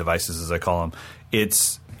percussion devices, as I call them.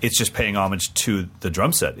 It's just paying homage to the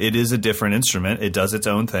drum set. It is a different instrument. It does its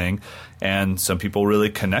own thing, and some people really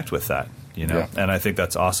connect with that. Yeah. And I think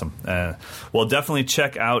that's awesome. Well, definitely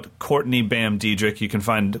check out Courtney Bam Diedrick. You can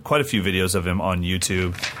find quite a few videos of him on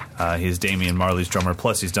YouTube. He's Damian Marley's drummer.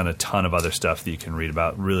 Plus, he's done a ton of other stuff that you can read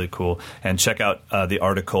about. Really cool. And check out the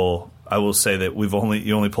article. I will say that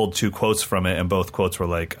you only pulled 2 quotes from it, and both quotes were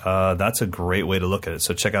like, that's a great way to look at it.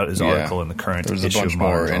 So check out his article in the current issue. There's a bunch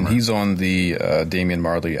more. And he's on the Damian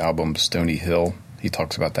Marley album, Stony Hill. He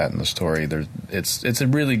talks about that in the story. It's a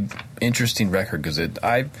really interesting record because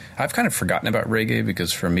I've kind of forgotten about reggae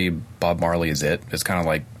because for me Bob Marley is it. It's kind of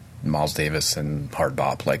like Miles Davis and hard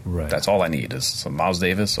bop. That's all I need is some Miles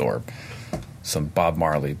Davis or some Bob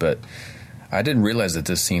Marley. But I didn't realize that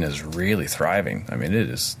this scene is really thriving. I mean,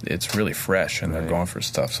 it's really fresh and they're going for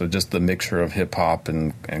stuff. So just the mixture of hip hop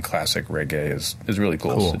and classic reggae is really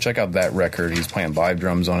cool. So check out that record. He's playing live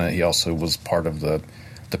drums on it. He also was part of the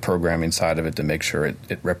programming side of it to make sure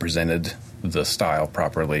it represented the style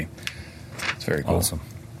properly. It's very cool. Awesome.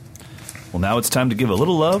 Well, now it's time to give a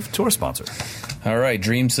little love to our sponsor. All right,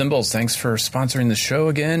 Dream Cymbals. Thanks for sponsoring the show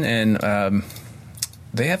again. And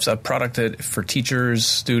they have a product that for teachers,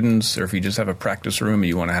 students, or if you just have a practice room and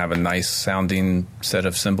you want to have a nice sounding set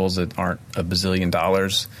of cymbals that aren't a bazillion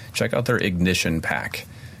dollars, check out their Ignition Pack.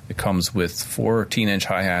 It comes with 14-inch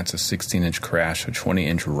hi-hats, a 16-inch crash, a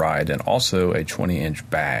 20-inch ride, and also a 20-inch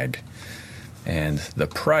bag. And the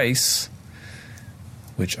price,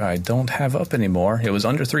 which I don't have up anymore, it was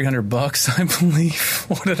under $300, I believe.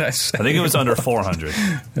 What did I say? I think it was under $400.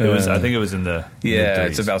 I think it was in the mid-30s.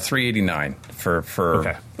 It's about $389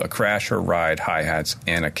 for a crash or ride, hi-hats,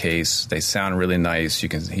 and a case. They sound really nice. You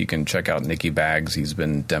can check out Nicky Bags. He's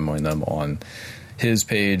been demoing them on his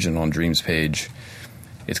page and on Dream's page.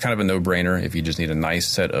 It's kind of a no-brainer if you just need a nice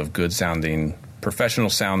set of good-sounding,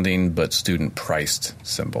 professional-sounding, but student-priced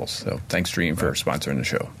cymbals. So thanks, Dream, for sponsoring the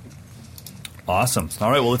show. Awesome.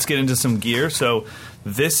 All right, well, let's get into some gear. So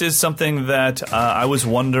this is something that I was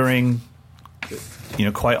wondering,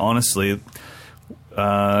 quite honestly,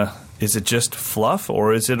 is it just fluff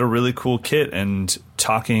or is it a really cool kit? And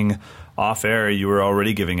talking off air, you were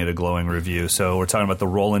already giving it a glowing review. So we're talking about the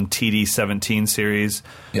Roland TD-17 series.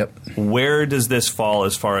 Yep. Where does this fall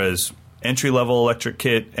as far as entry-level electric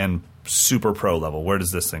kit and super pro level? Where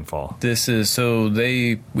does this thing fall? This is,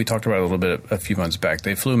 we talked about it a little bit a few months back.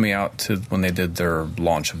 They flew me out to when they did their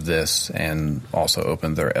launch of this and also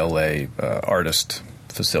opened their LA artist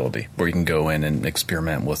facility where you can go in and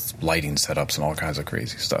experiment with lighting setups and all kinds of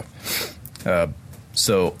crazy stuff.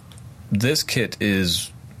 So this kit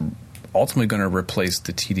is ultimately going to replace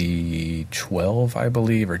the TD-12, I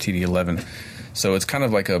believe, or TD-11. So it's kind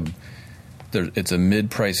of like it's a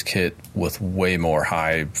mid-price kit with way more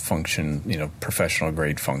high function, professional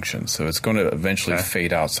grade functions. So it's going to eventually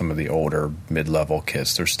fade out some of the older mid-level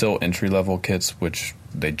kits. There's still entry-level kits, which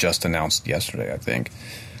they just announced yesterday, I think,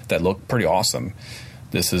 that look pretty awesome.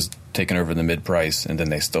 This is taking over the mid-price, and then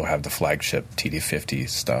they still have the flagship TD-50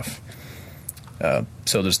 stuff.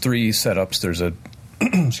 So there's 3 setups. There's a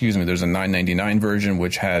there's a $9.99 version,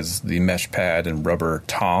 which has the mesh pad and rubber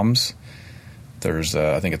toms. There's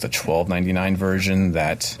I think it's a $12.99 version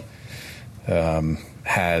that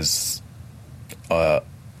has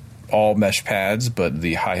all mesh pads, but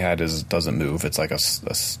the hi-hat doesn't move. It's like a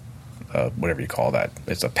whatever you call that.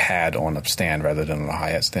 It's a pad on a stand rather than a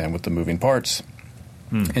hi-hat stand with the moving parts.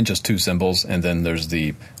 And just 2 cymbals. And then there's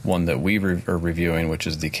the one that we are reviewing, which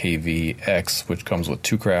is the KVX, which comes with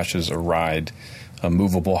 2 crashes, a ride, a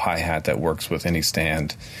movable hi-hat that works with any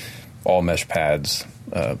stand, all mesh pads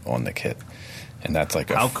on the kit. And that's like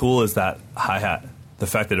how cool is that hi-hat? The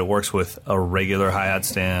fact that it works with a regular hi-hat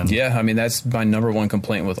stand. Yeah, I mean, that's my number one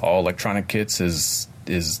complaint with all electronic kits is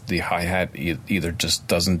the hi-hat either just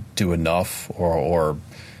doesn't do enough or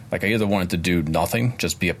like I either want it to do nothing,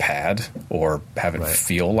 just be a pad, or have it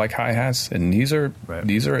feel like hi-hats. And these are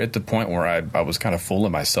at the point where I was kind of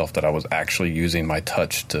fooling myself that I was actually using my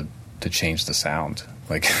touch to change the sound.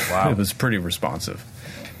 Like, it was pretty responsive.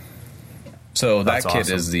 So that's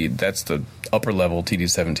kit awesome. That's the upper level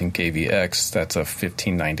TD-17KVX. That's a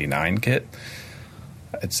 $15.99 kit.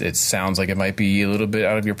 It sounds like it might be a little bit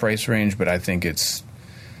out of your price range, but I think it's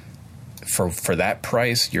for that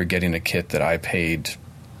price, you're getting a kit that I paid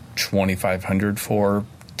 $2,500 for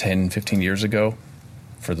 10, 15 years ago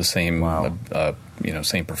for the same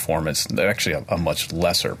same performance. They're actually a much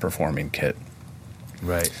lesser performing kit.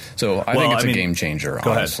 Right. So I think it's a game changer,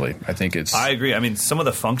 honestly. I think I agree. I mean, some of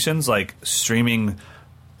the functions like streaming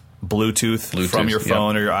Bluetooth from your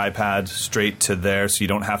phone or your iPad straight to there, so you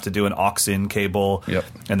don't have to do an aux-in cable. Yep.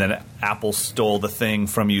 And then Apple stole the thing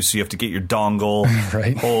from you, so you have to get your dongle.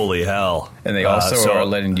 Right. Holy hell. And they also are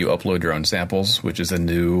letting you upload your own samples, which is a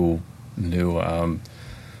new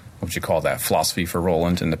what you call that, philosophy for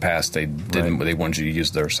Roland. In the past, they didn't. They wanted you to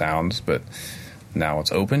use their sounds, but now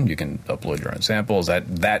it's open. You can upload your own samples.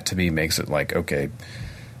 That to me makes it like, okay,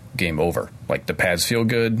 game over. Like, the pads feel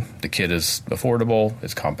good, the kit is affordable,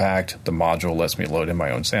 it's compact, the module lets me load in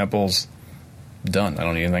my own samples. Done. I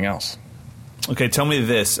don't need anything else. Okay, tell me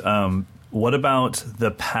this. What about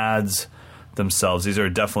the pads themselves? These are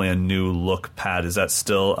definitely a new look pad. Is that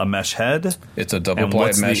still a mesh head? It's a double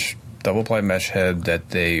ply mesh head that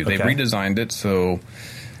they redesigned it, so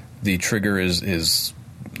the trigger is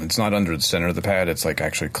it's not under the center of the pad, it's like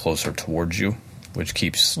actually closer towards you, which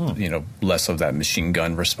keeps less of that machine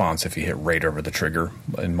gun response if you hit right over the trigger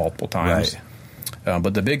in multiple times. Right.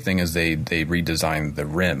 But the big thing is they redesigned the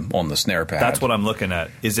rim on the snare pad. That's what I'm looking at.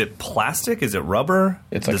 Is it plastic? Is it rubber?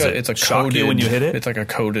 It's like Does it shock you when you hit it? It's like a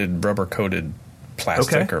rubber coated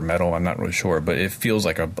plastic or metal. I'm not really sure, but it feels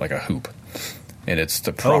like a hoop, and it's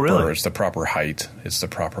the proper it's the proper height, it's the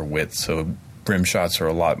proper width. So rim shots are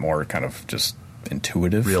a lot more kind of just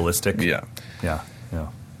intuitive, realistic. Yeah.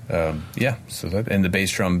 So and the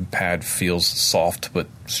bass drum pad feels soft but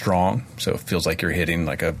strong, so it feels like you're hitting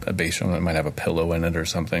like a bass drum that might have a pillow in it or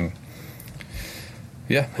something.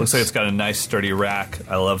 Yeah, looks like it's got a nice sturdy rack.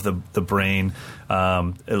 I love the brain.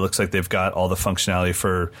 It looks like they've got all the functionality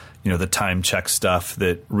for the time check stuff.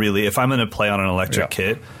 That really, if I'm going to play on an electric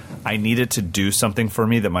kit, I need it to do something for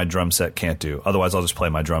me that my drum set can't do. Otherwise, I'll just play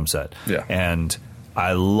my drum set. Yeah, and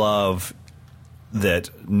I love that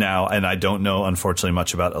now, and I don't know, unfortunately,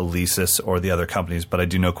 much about Alesis or the other companies, but I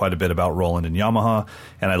do know quite a bit about Roland and Yamaha,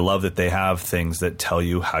 and I love that they have things that tell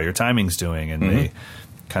you how your timing's doing, and they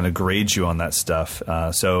kind of grade you on that stuff.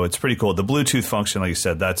 So it's pretty cool. The Bluetooth function, like you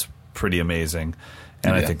said, that's pretty amazing,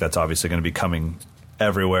 and I think that's obviously going to be coming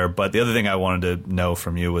everywhere. But the other thing I wanted to know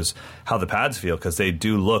from you was how the pads feel, because they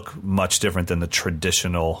do look much different than the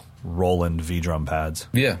traditional Roland V-drum pads.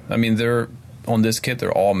 Yeah, I mean, they're on this kit,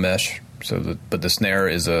 they're all mesh. But the snare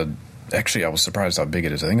is actually, I was surprised how big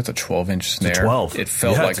it is. I think it's a 12-inch snare. It's a 12. It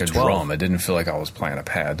felt like a drum. It didn't feel like I was playing a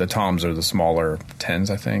pad. The toms are the smaller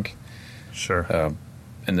 10s, I think. Sure.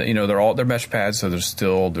 And they're mesh pads, so there's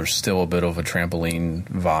still a bit of a trampoline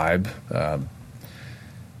vibe.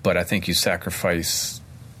 But I think you sacrifice,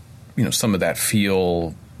 some of that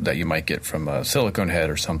feel that you might get from a silicone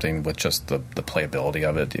head or something with just the playability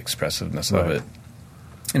of it, the expressiveness of it.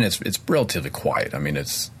 And it's relatively quiet. I mean,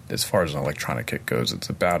 it's as far as an electronic kit goes, it's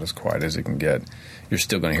about as quiet as it can get. You're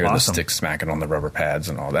still going to hear the sticks smacking on the rubber pads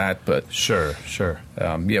and all that, but sure.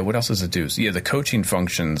 What else does it do? So, the coaching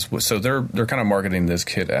functions. So they're kind of marketing this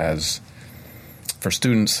kit as for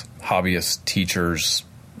students, hobbyists, teachers,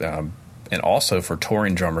 and also for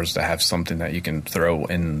touring drummers to have something that you can throw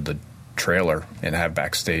in the trailer and have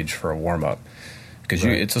backstage for a warm up. Because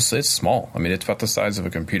it's small. I mean, it's about the size of a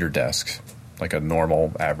computer desk, like a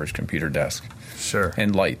normal average computer desk. Sure.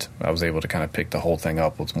 And light. I was able to kind of pick the whole thing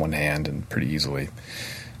up with one hand and pretty easily.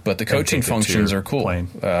 But the coaching functions are cool. I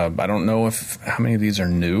don't know how many of these are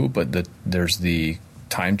new, but there's the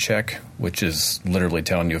time check, which is literally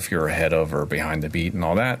telling you if you're ahead of or behind the beat and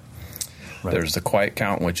all that. Right. There's the quiet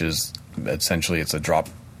count, which is essentially it's a drop,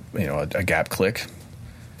 a gap click,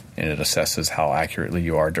 and it assesses how accurately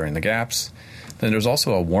you are during the gaps. Then there's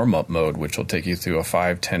also a warm-up mode, which will take you through a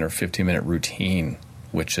 5, 10, or 15-minute routine,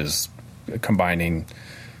 which is combining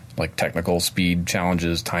like technical speed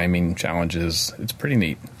challenges, timing challenges. It's pretty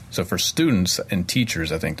neat. So for students and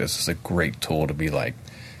teachers, I think this is a great tool to be like,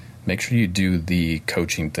 make sure you do the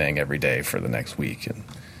coaching thing every day for the next week, and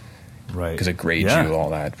because it grades you all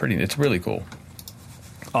that. It's really cool.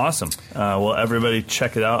 Awesome. Well, everybody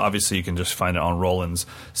check it out. Obviously, you can just find it on Roland's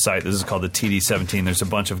site. This is called the TD-17. There's a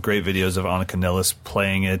bunch of great videos of Annika Nilles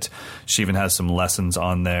playing it. She even has some lessons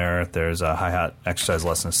on there. There's a hi-hat exercise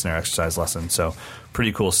lesson, a snare exercise lesson. So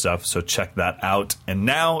pretty cool stuff. So check that out. And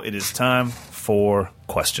now it is time for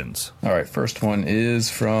questions. All right. First one is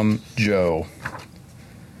from Joe.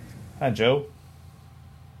 Hi, Joe.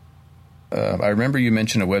 I remember you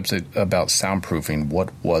mentioned a website about soundproofing.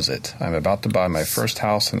 What was it? I'm about to buy my first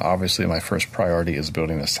house, and obviously my first priority is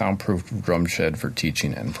building a soundproof drum shed for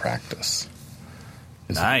teaching and practice.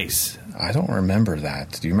 Nice. I don't remember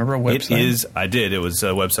that. Do you remember a website? I did. It was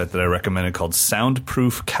a website that I recommended called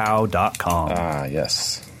soundproofcow.com. Ah,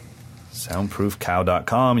 yes.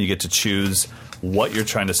 Soundproofcow.com. You get to choose what you're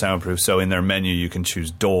trying to soundproof. So in their menu, you can choose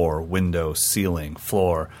door, window, ceiling,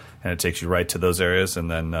 floor, and it takes you right to those areas and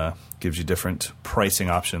then gives you different pricing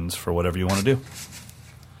options for whatever you want to do.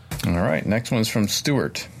 All right. Next one's from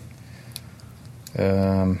Stuart.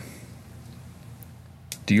 Do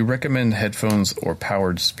you recommend headphones or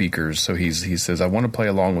powered speakers? So he says, I want to play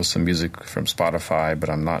along with some music from Spotify, but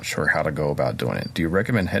I'm not sure how to go about doing it. Do you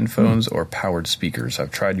recommend headphones or powered speakers?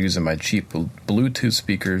 I've tried using my cheap Bluetooth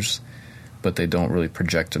speakers, but they don't really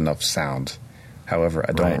project enough sound. However,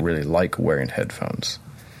 I don't really like wearing headphones.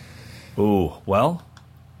 Ooh, well,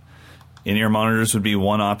 in-ear monitors would be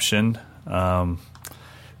one option.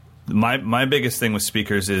 My biggest thing with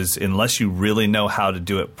speakers is unless you really know how to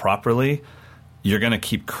do it properly, you're going to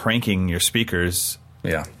keep cranking your speakers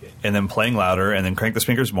and then playing louder and then crank the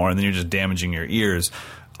speakers more, and then you're just damaging your ears.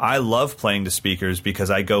 I love playing to speakers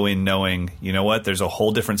because I go in knowing, you know what, there's a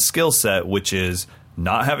whole different skill set, which is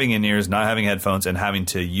not having in-ears, not having headphones, and having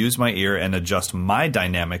to use my ear and adjust my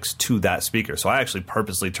dynamics to that speaker. So I actually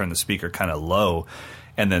purposely turn the speaker kind of low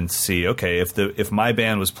and then see, okay, if my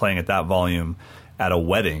band was playing at that volume at a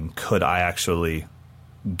wedding, could I actually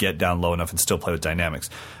get down low enough and still play with dynamics?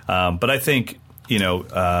 But I think,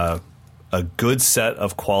 a good set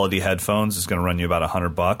of quality headphones is going to run you about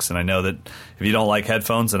 $100. And I know that if you don't like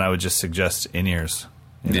headphones, then I would just suggest in-ears.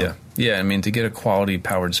 Yeah. I mean, to get a quality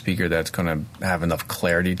powered speaker that's going to have enough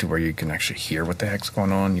clarity to where you can actually hear what the heck's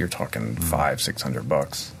going on, you're talking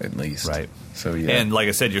 $500-$600 at least. Right. So and like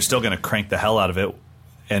I said, you're still going to crank the hell out of it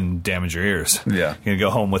and damage your ears. Yeah. You're going to go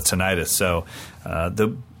home with tinnitus. So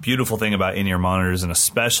the beautiful thing about in-ear monitors, and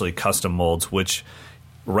especially custom molds, which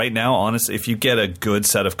right now, honestly, if you get a good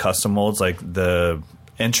set of custom molds, like the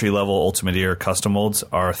entry-level Ultimate Ear custom molds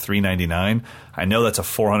are $399. I know that's a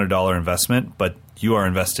 $400 investment, but you are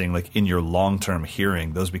investing like in your long-term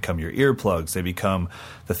hearing. Those become your earplugs. They become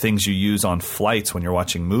the things you use on flights when you're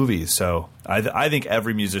watching movies. So I think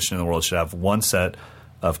every musician in the world should have one set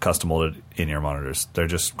of custom molded in-ear monitors. They're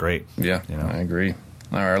just great. Yeah, I agree.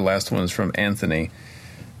 Our last one is from Anthony.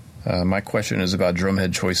 My question is about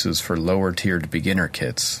drumhead choices for lower-tiered beginner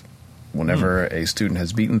kits. Whenever a student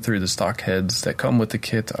has beaten through the stock heads that come with the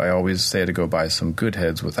kit, I always say to go buy some good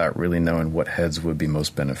heads without really knowing what heads would be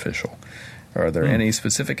most beneficial. Are there any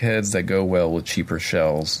specific heads that go well with cheaper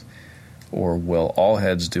shells, or will all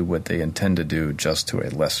heads do what they intend to do just to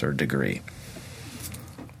a lesser degree?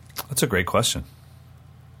 That's a great question.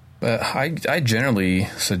 I generally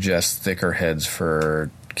suggest thicker heads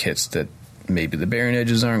for kits that maybe the bearing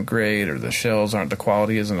edges aren't great or the shells aren't, the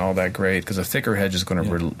quality isn't all that great, because a thicker head is going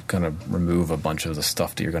to remove a bunch of the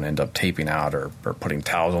stuff that you're going to end up taping out or putting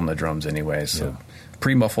towels on the drums anyway. So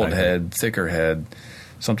pre-muffled head, thicker head,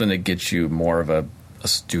 something that gets you more of a a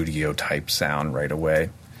studio type sound right away.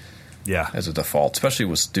 Yeah. As a default, especially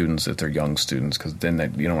with students, if they're young students, because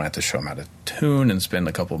then you don't have to show them how to tune and spend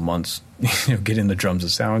a couple of months getting the drums to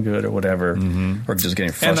sound good or whatever, or just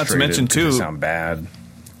getting frustrated and not to mention, too, they sound bad.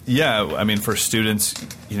 Yeah, I mean, for students,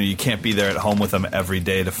 you can't be there at home with them every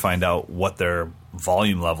day to find out what their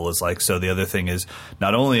volume level is like. So the other thing is,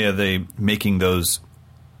 not only are they making those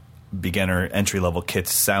beginner entry-level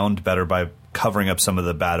kits sound better by covering up some of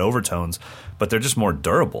the bad overtones, but they're just more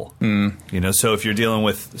durable. So if you're dealing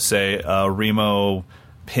with, say, a Remo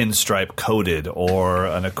pinstripe coated or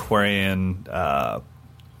an Aquarian,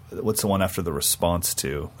 what's the one after the Response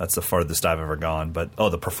 2? That's the farthest I've ever gone. But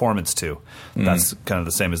the Performance 2. That's kind of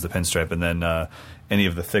the same as the pinstripe. And then any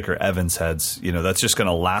of the thicker Evans heads, that's just going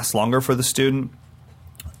to last longer for the student.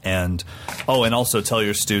 And also tell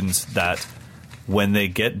your students that when they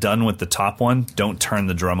get done with the top one, don't turn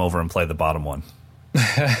the drum over and play the bottom one.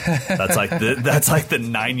 That's like the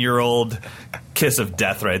 9-year-old kiss of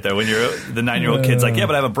death right there. When the 9-year-old kid's like, yeah,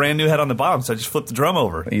 but I have a brand new head on the bottom, so I just flip the drum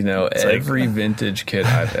over. Every vintage kit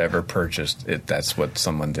I've ever purchased, that's what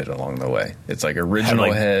someone did along the way. It's like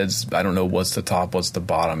original heads. I don't know what's the top, what's the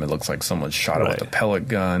bottom. It looks like someone shot it with a pellet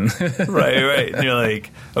gun. Right. And you're like,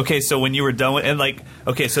 okay, so when you were done with,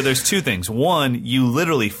 so there's two things. One, you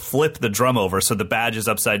literally flip the drum over so the badge is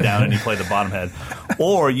upside down and you play the bottom head,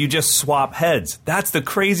 or you just swap heads. That's the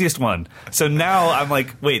craziest one. So now I'm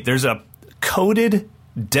like, wait, there's a coated,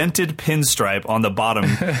 dented pinstripe on the bottom,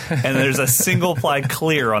 and there's a single ply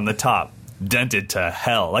clear on the top, dented to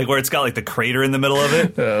hell, like where it's got like the crater in the middle of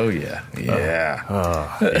it. Oh yeah.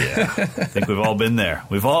 I think we've all been there.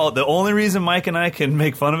 The only reason Mike and I can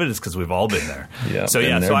make fun of it is because we've all been there. So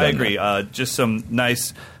I agree. Just some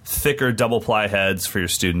nice thicker double ply heads for your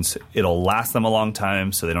students. It'll last them a long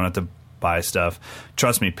time, so they don't have to buy stuff.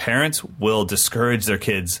 Trust me, parents will discourage their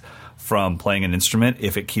kids from playing an instrument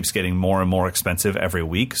if it keeps getting more and more expensive every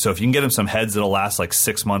week. So if you can get them some heads that'll last like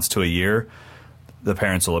 6 months to a year, the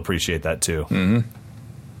parents will appreciate that too.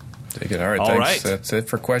 Take it. All right, thanks. That's it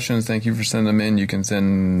for questions. Thank you for sending them in. You can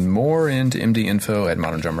send more in to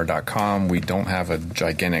mdinfo@moderndrummer.com. We don't have a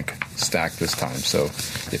gigantic stack this time, so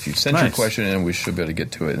if you send your question in, we should be able to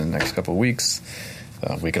get to it in the next couple of weeks.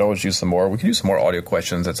 We could always use some more. We could use some more audio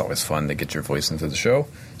questions. That's always fun to get your voice into the show.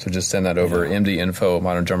 So just send that over,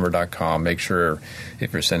 mdinfo@moderndrummer.com. Make sure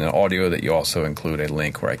if you're sending audio that you also include a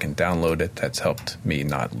link where I can download it. That's helped me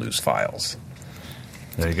not lose files.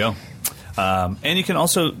 There you go. And you can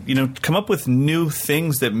also, come up with new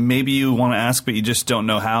things that maybe you want to ask, but you just don't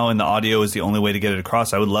know how, and the audio is the only way to get it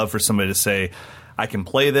across. I would love for somebody to say, I can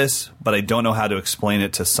play this, but I don't know how to explain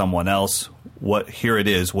it to someone else. Here it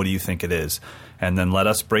is. What do you think it is? And then let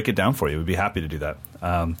us break it down for you. We'd be happy to do that.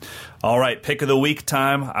 All right, pick of the week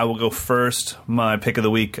time. I will go first. My pick of the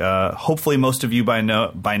week. Hopefully most of you by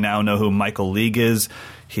now know who Michael League is.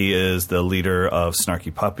 He is the leader of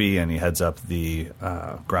Snarky Puppy, and he heads up the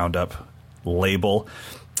Ground Up label.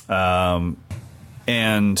 And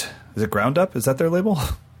is it Ground Up? Is that their label?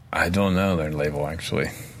 I don't know their label, actually.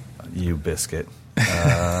 You biscuit.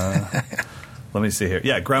 Let me see here.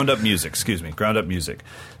 Yeah, Ground Up Music. Excuse me, Ground Up Music.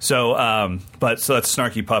 So, so that's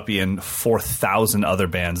Snarky Puppy and 4,000 other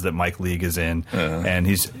bands that Mike League is in, and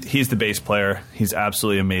he's the bass player. He's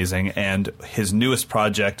absolutely amazing. And his newest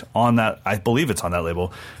project on that, I believe it's on that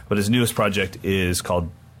label, but his newest project is called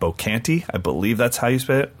Bocanti. I believe that's how you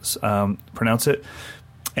pronounce it.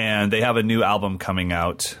 And they have a new album coming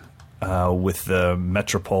out with the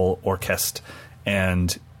Metropole Orchestra,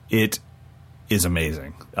 and it is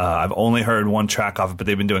amazing. I've only heard one track off it, but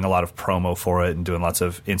they've been doing a lot of promo for it and doing lots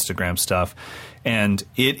of Instagram stuff. And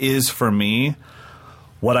it is, for me,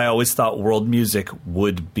 what I always thought world music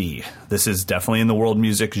would be. This is definitely in the world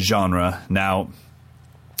music genre. Now,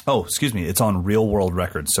 it's on Real World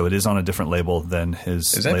Records, so it is on a different label than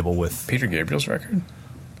his label with... Peter Gabriel's record?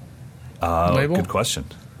 Label? Good question.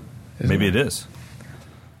 Maybe it is.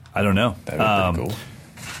 I don't know. That would be pretty cool.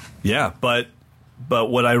 Yeah, But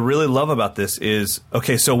what I really love about this is,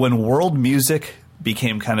 so when world music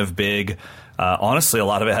became kind of big, honestly, a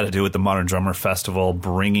lot of it had to do with the Modern Drummer Festival,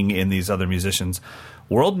 bringing in these other musicians.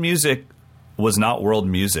 World music was not world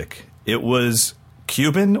music. It was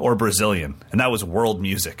Cuban or Brazilian, and that was world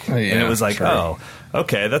music. And it was like,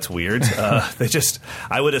 that's weird.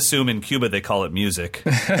 I would assume in Cuba they call it music,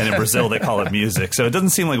 and in Brazil they call it music. So it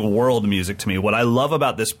doesn't seem like world music to me. What I love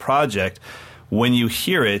about this project, when you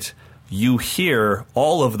hear it, you hear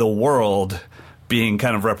all of the world being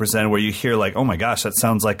kind of represented, where you hear like, oh my gosh, that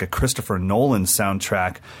sounds like a Christopher Nolan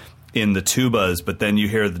soundtrack in the tubas, but then you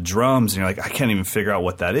hear the drums and you're like, I can't even figure out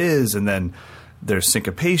what that is. And then there's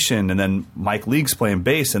syncopation, and then Mike League's playing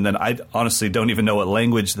bass, and then I honestly don't even know what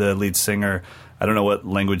language the lead singer, I don't know what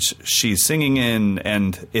language she's singing in,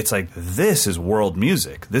 and it's like, this is world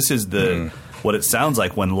music. This is what it sounds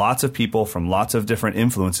like when lots of people from lots of different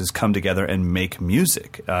influences come together and make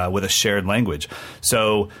music with a shared language.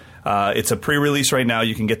 So it's a pre-release right now.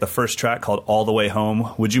 You can get the first track called All the Way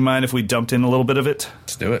Home. Would you mind if we dumped in a little bit of it?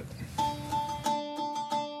 Let's do it.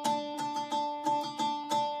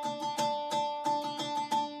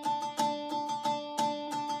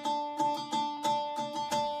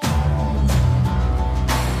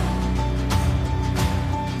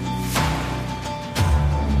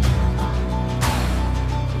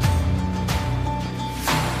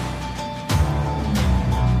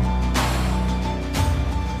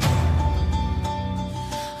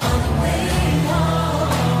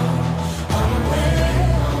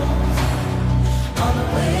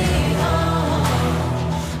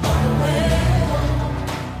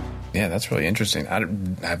 Yeah, that's really interesting. I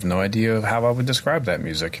have no idea how I would describe that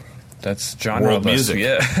music. That's genre world music.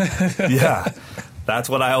 Yeah. Yeah. That's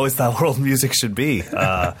what I always thought world music should be.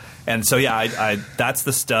 And so, yeah, I that's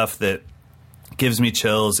the stuff that gives me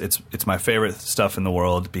chills. It's my favorite stuff in the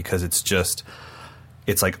world because it's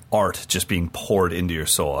like art just being poured into your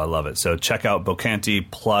soul. I love it. So check out Bocanti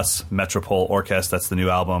plus Metropole Orchestra. That's the new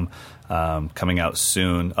album coming out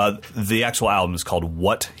soon. The actual album is called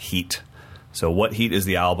What Heat. So What Heat is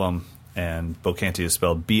the album, and Bocanti is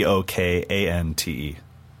spelled Bokante.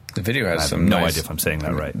 The video has I have no idea if I'm saying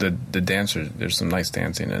that right. The dancers, there's some nice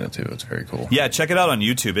dancing in it too. It's very cool. Yeah, check it out on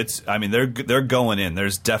YouTube. They're going in.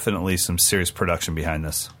 There's definitely some serious production behind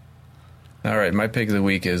this. All right, my pick of the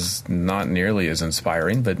week is not nearly as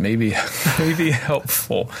inspiring, but maybe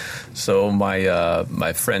helpful. So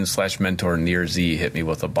my friend / mentor Near Z hit me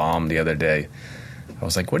with a bomb the other day. I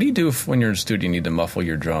was like, what do you do when you're in a studio and you need to muffle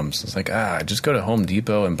your drums? It's like, just go to Home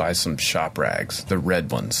Depot and buy some shop rags, the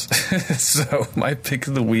red ones. So my pick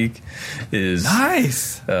of the week is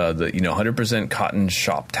nice. The 100% cotton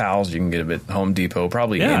shop towels you can get at Home Depot,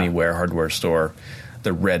 probably anywhere, hardware store.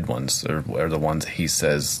 The red ones are the ones he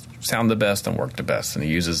says sound the best and work the best, and he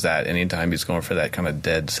uses that anytime he's going for that kind of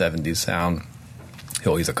dead 70s sound.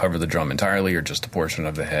 He'll either cover the drum entirely or just a portion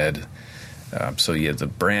of the head. So the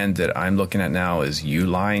brand that I'm looking at now is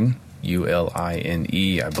Uline,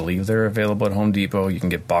 Uline. I believe they're available at Home Depot. You can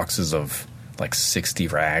get boxes of like 60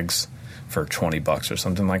 rags for $20 or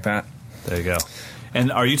something like that. There you go.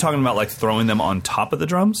 And are you talking about like throwing them on top of the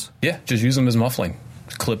drums? Yeah, just use them as muffling.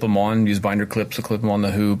 Clip them on. Use binder clips to clip them on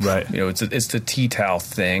the hoop. Right. It's the tea towel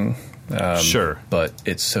thing. Sure. But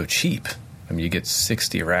it's so cheap. I mean, you get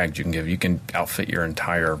 60 rags. You can outfit your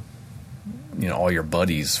entire. All your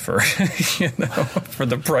buddies for for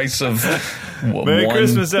the price of Merry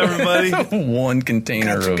Christmas, everybody. One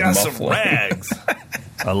container of got muffling. Some rags.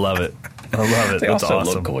 I love it. They That's also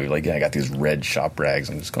awesome. look cool. You're like, I got these red shop rags.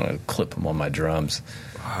 I'm just going to clip them on my drums.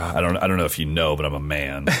 I don't know if you know, but I'm a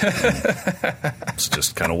man. It's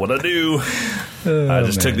just kind of what I do. I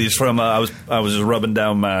just took these from. I was just rubbing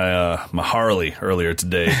down my Harley earlier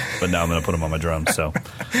today, but now I'm going to put them on my drums. So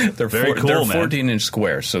they're very cool, They're man. 14-inch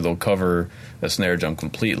squares, so they'll cover a snare drum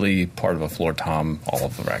completely, part of a floor tom, all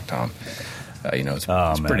of the rack tom. It's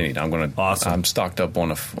pretty neat. Awesome. I'm stocked up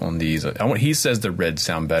on these. He says the reds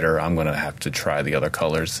sound better. I'm going to have to try the other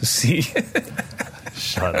colors to see.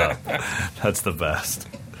 Shut up. That's the best.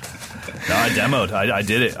 No, I demoed. I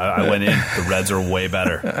did it. I went in. The reds are way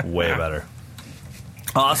better. Way better.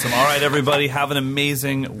 Awesome. All right, everybody. Have an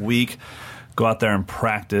amazing week. Go out there and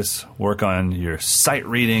practice. Work on your sight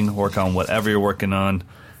reading. Work on whatever you're working on.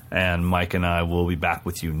 And Mike and I will be back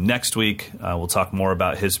with you next week. We'll talk more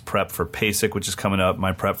about his prep for PASIC, which is coming up,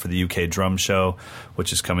 my prep for the UK Drum Show,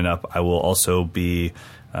 which is coming up. I will also be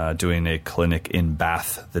doing a clinic in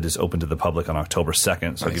Bath that is open to the public on October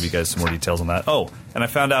 2nd. So I'll give you guys some more details on that. Oh, and I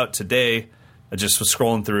found out today, I just was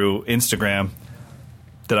scrolling through Instagram,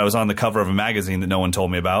 that I was on the cover of a magazine that no one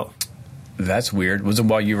told me about. That's weird. Was it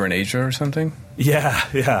while you were in Asia or something? Yeah.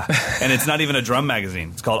 And it's not even a drum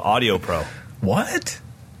magazine. It's called Audio Pro. What?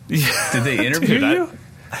 Did they interview you?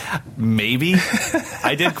 Maybe.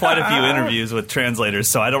 I did quite a few interviews with translators,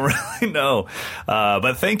 so I don't really know.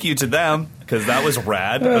 But thank you to them, because that was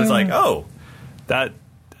rad. I was like, oh, that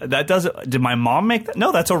doesn't... Did my mom make that?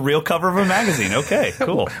 No, that's a real cover of a magazine. Okay,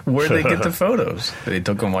 cool. Where'd they get the photos? They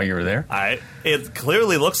took them while you were there? It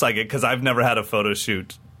clearly looks like it, because I've never had a photo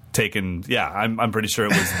shoot taken. Yeah, I'm pretty sure it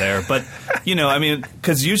was there. But,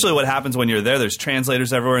 because usually what happens when you're there, there's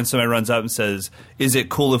translators everywhere, and somebody runs up and says, is it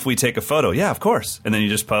cool if we take a photo? Yeah, of course. And then you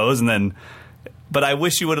just pose, and then But I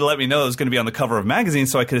wish you would have let me know it was going to be on the cover of magazine,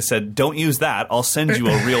 so I could have said, "Don't use that. I'll send you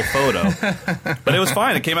a real photo." But it was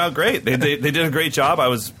fine. It came out great. They did a great job.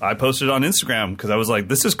 I posted it on Instagram because I was like,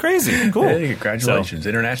 "This is crazy. Cool." Hey, congratulations,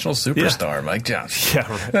 international superstar Mike Johnson.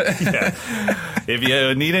 Yeah, right. Yeah. If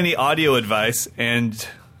you need any audio advice and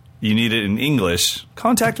you need it in English,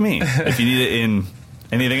 contact me. If you need it in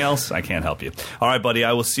anything else, I can't help you. All right, buddy.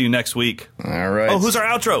 I will see you next week. All right. Oh, who's our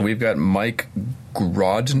outro? We've got Mike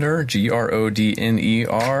Grodner,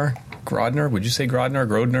 Grodner. Grodner? Would you say Grodner?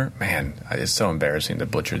 Grodner? Man, it's so embarrassing to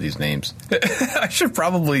butcher these names. I should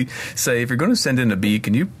probably say, if you're going to send in a B,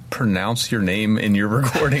 can you pronounce your name in your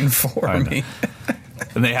recording for me?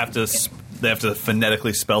 And they have to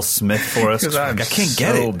phonetically spell Smith for us. I can't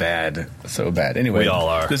get it. So bad. Anyway, we all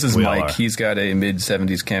are. This is Mike. He's got a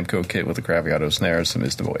mid-70s Camco kit with a Craviotto snare, some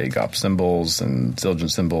Istanbul AGOP cymbals and Zildjian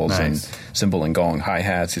cymbals and cymbal and gong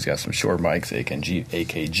hi-hats. He's got some short mics,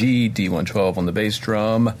 AKG, D112 on the bass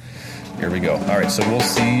drum. Here we go. All right, so we'll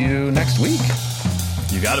see you next week.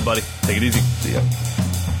 You got it, buddy. Take it easy. See ya.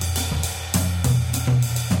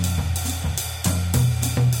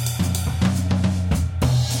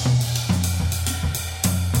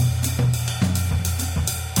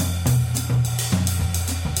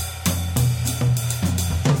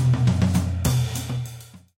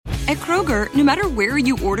 At Kroger, no matter where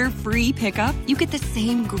you order free pickup, you get the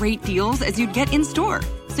same great deals as you'd get in-store.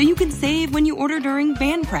 So you can save when you order during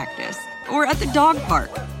band practice, or at the dog park,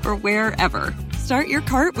 or wherever. Start your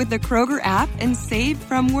cart with the Kroger app and save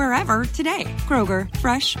from wherever today. Kroger,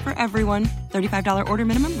 fresh for everyone. $35 order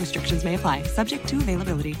minimum. Restrictions may apply. Subject to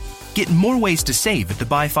availability. Get more ways to save at the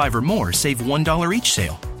Buy 5 or More Save $1 each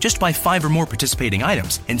sale. Just buy 5 or more participating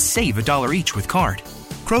items and save $1 each with card.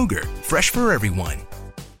 Kroger, fresh for everyone.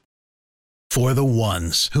 For the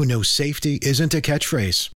ones who know safety isn't a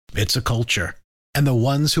catchphrase, it's a culture. And the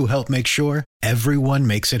ones who help make sure everyone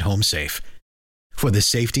makes it home safe. For the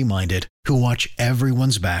safety-minded who watch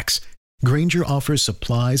everyone's backs, Grainger offers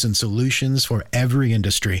supplies and solutions for every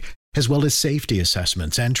industry, as well as safety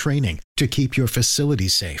assessments and training to keep your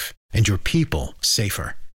facilities safe and your people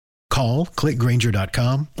safer. Call, click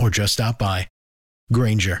Grainger.com, or just stop by.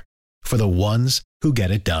 Grainger, for the ones who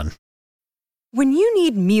get it done. When you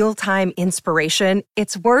need mealtime inspiration,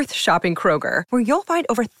 it's worth shopping Kroger, where you'll find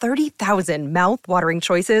over 30,000 mouth-watering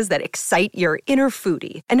choices that excite your inner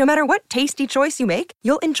foodie. And no matter what tasty choice you make,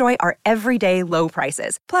 you'll enjoy our everyday low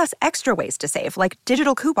prices, plus extra ways to save, like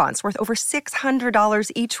digital coupons worth over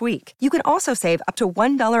 $600 each week. You can also save up to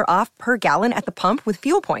 $1 off per gallon at the pump with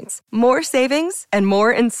fuel points. More savings and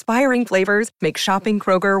more inspiring flavors make shopping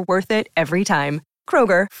Kroger worth it every time.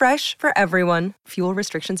 Kroger, fresh for everyone. Fuel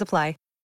restrictions apply.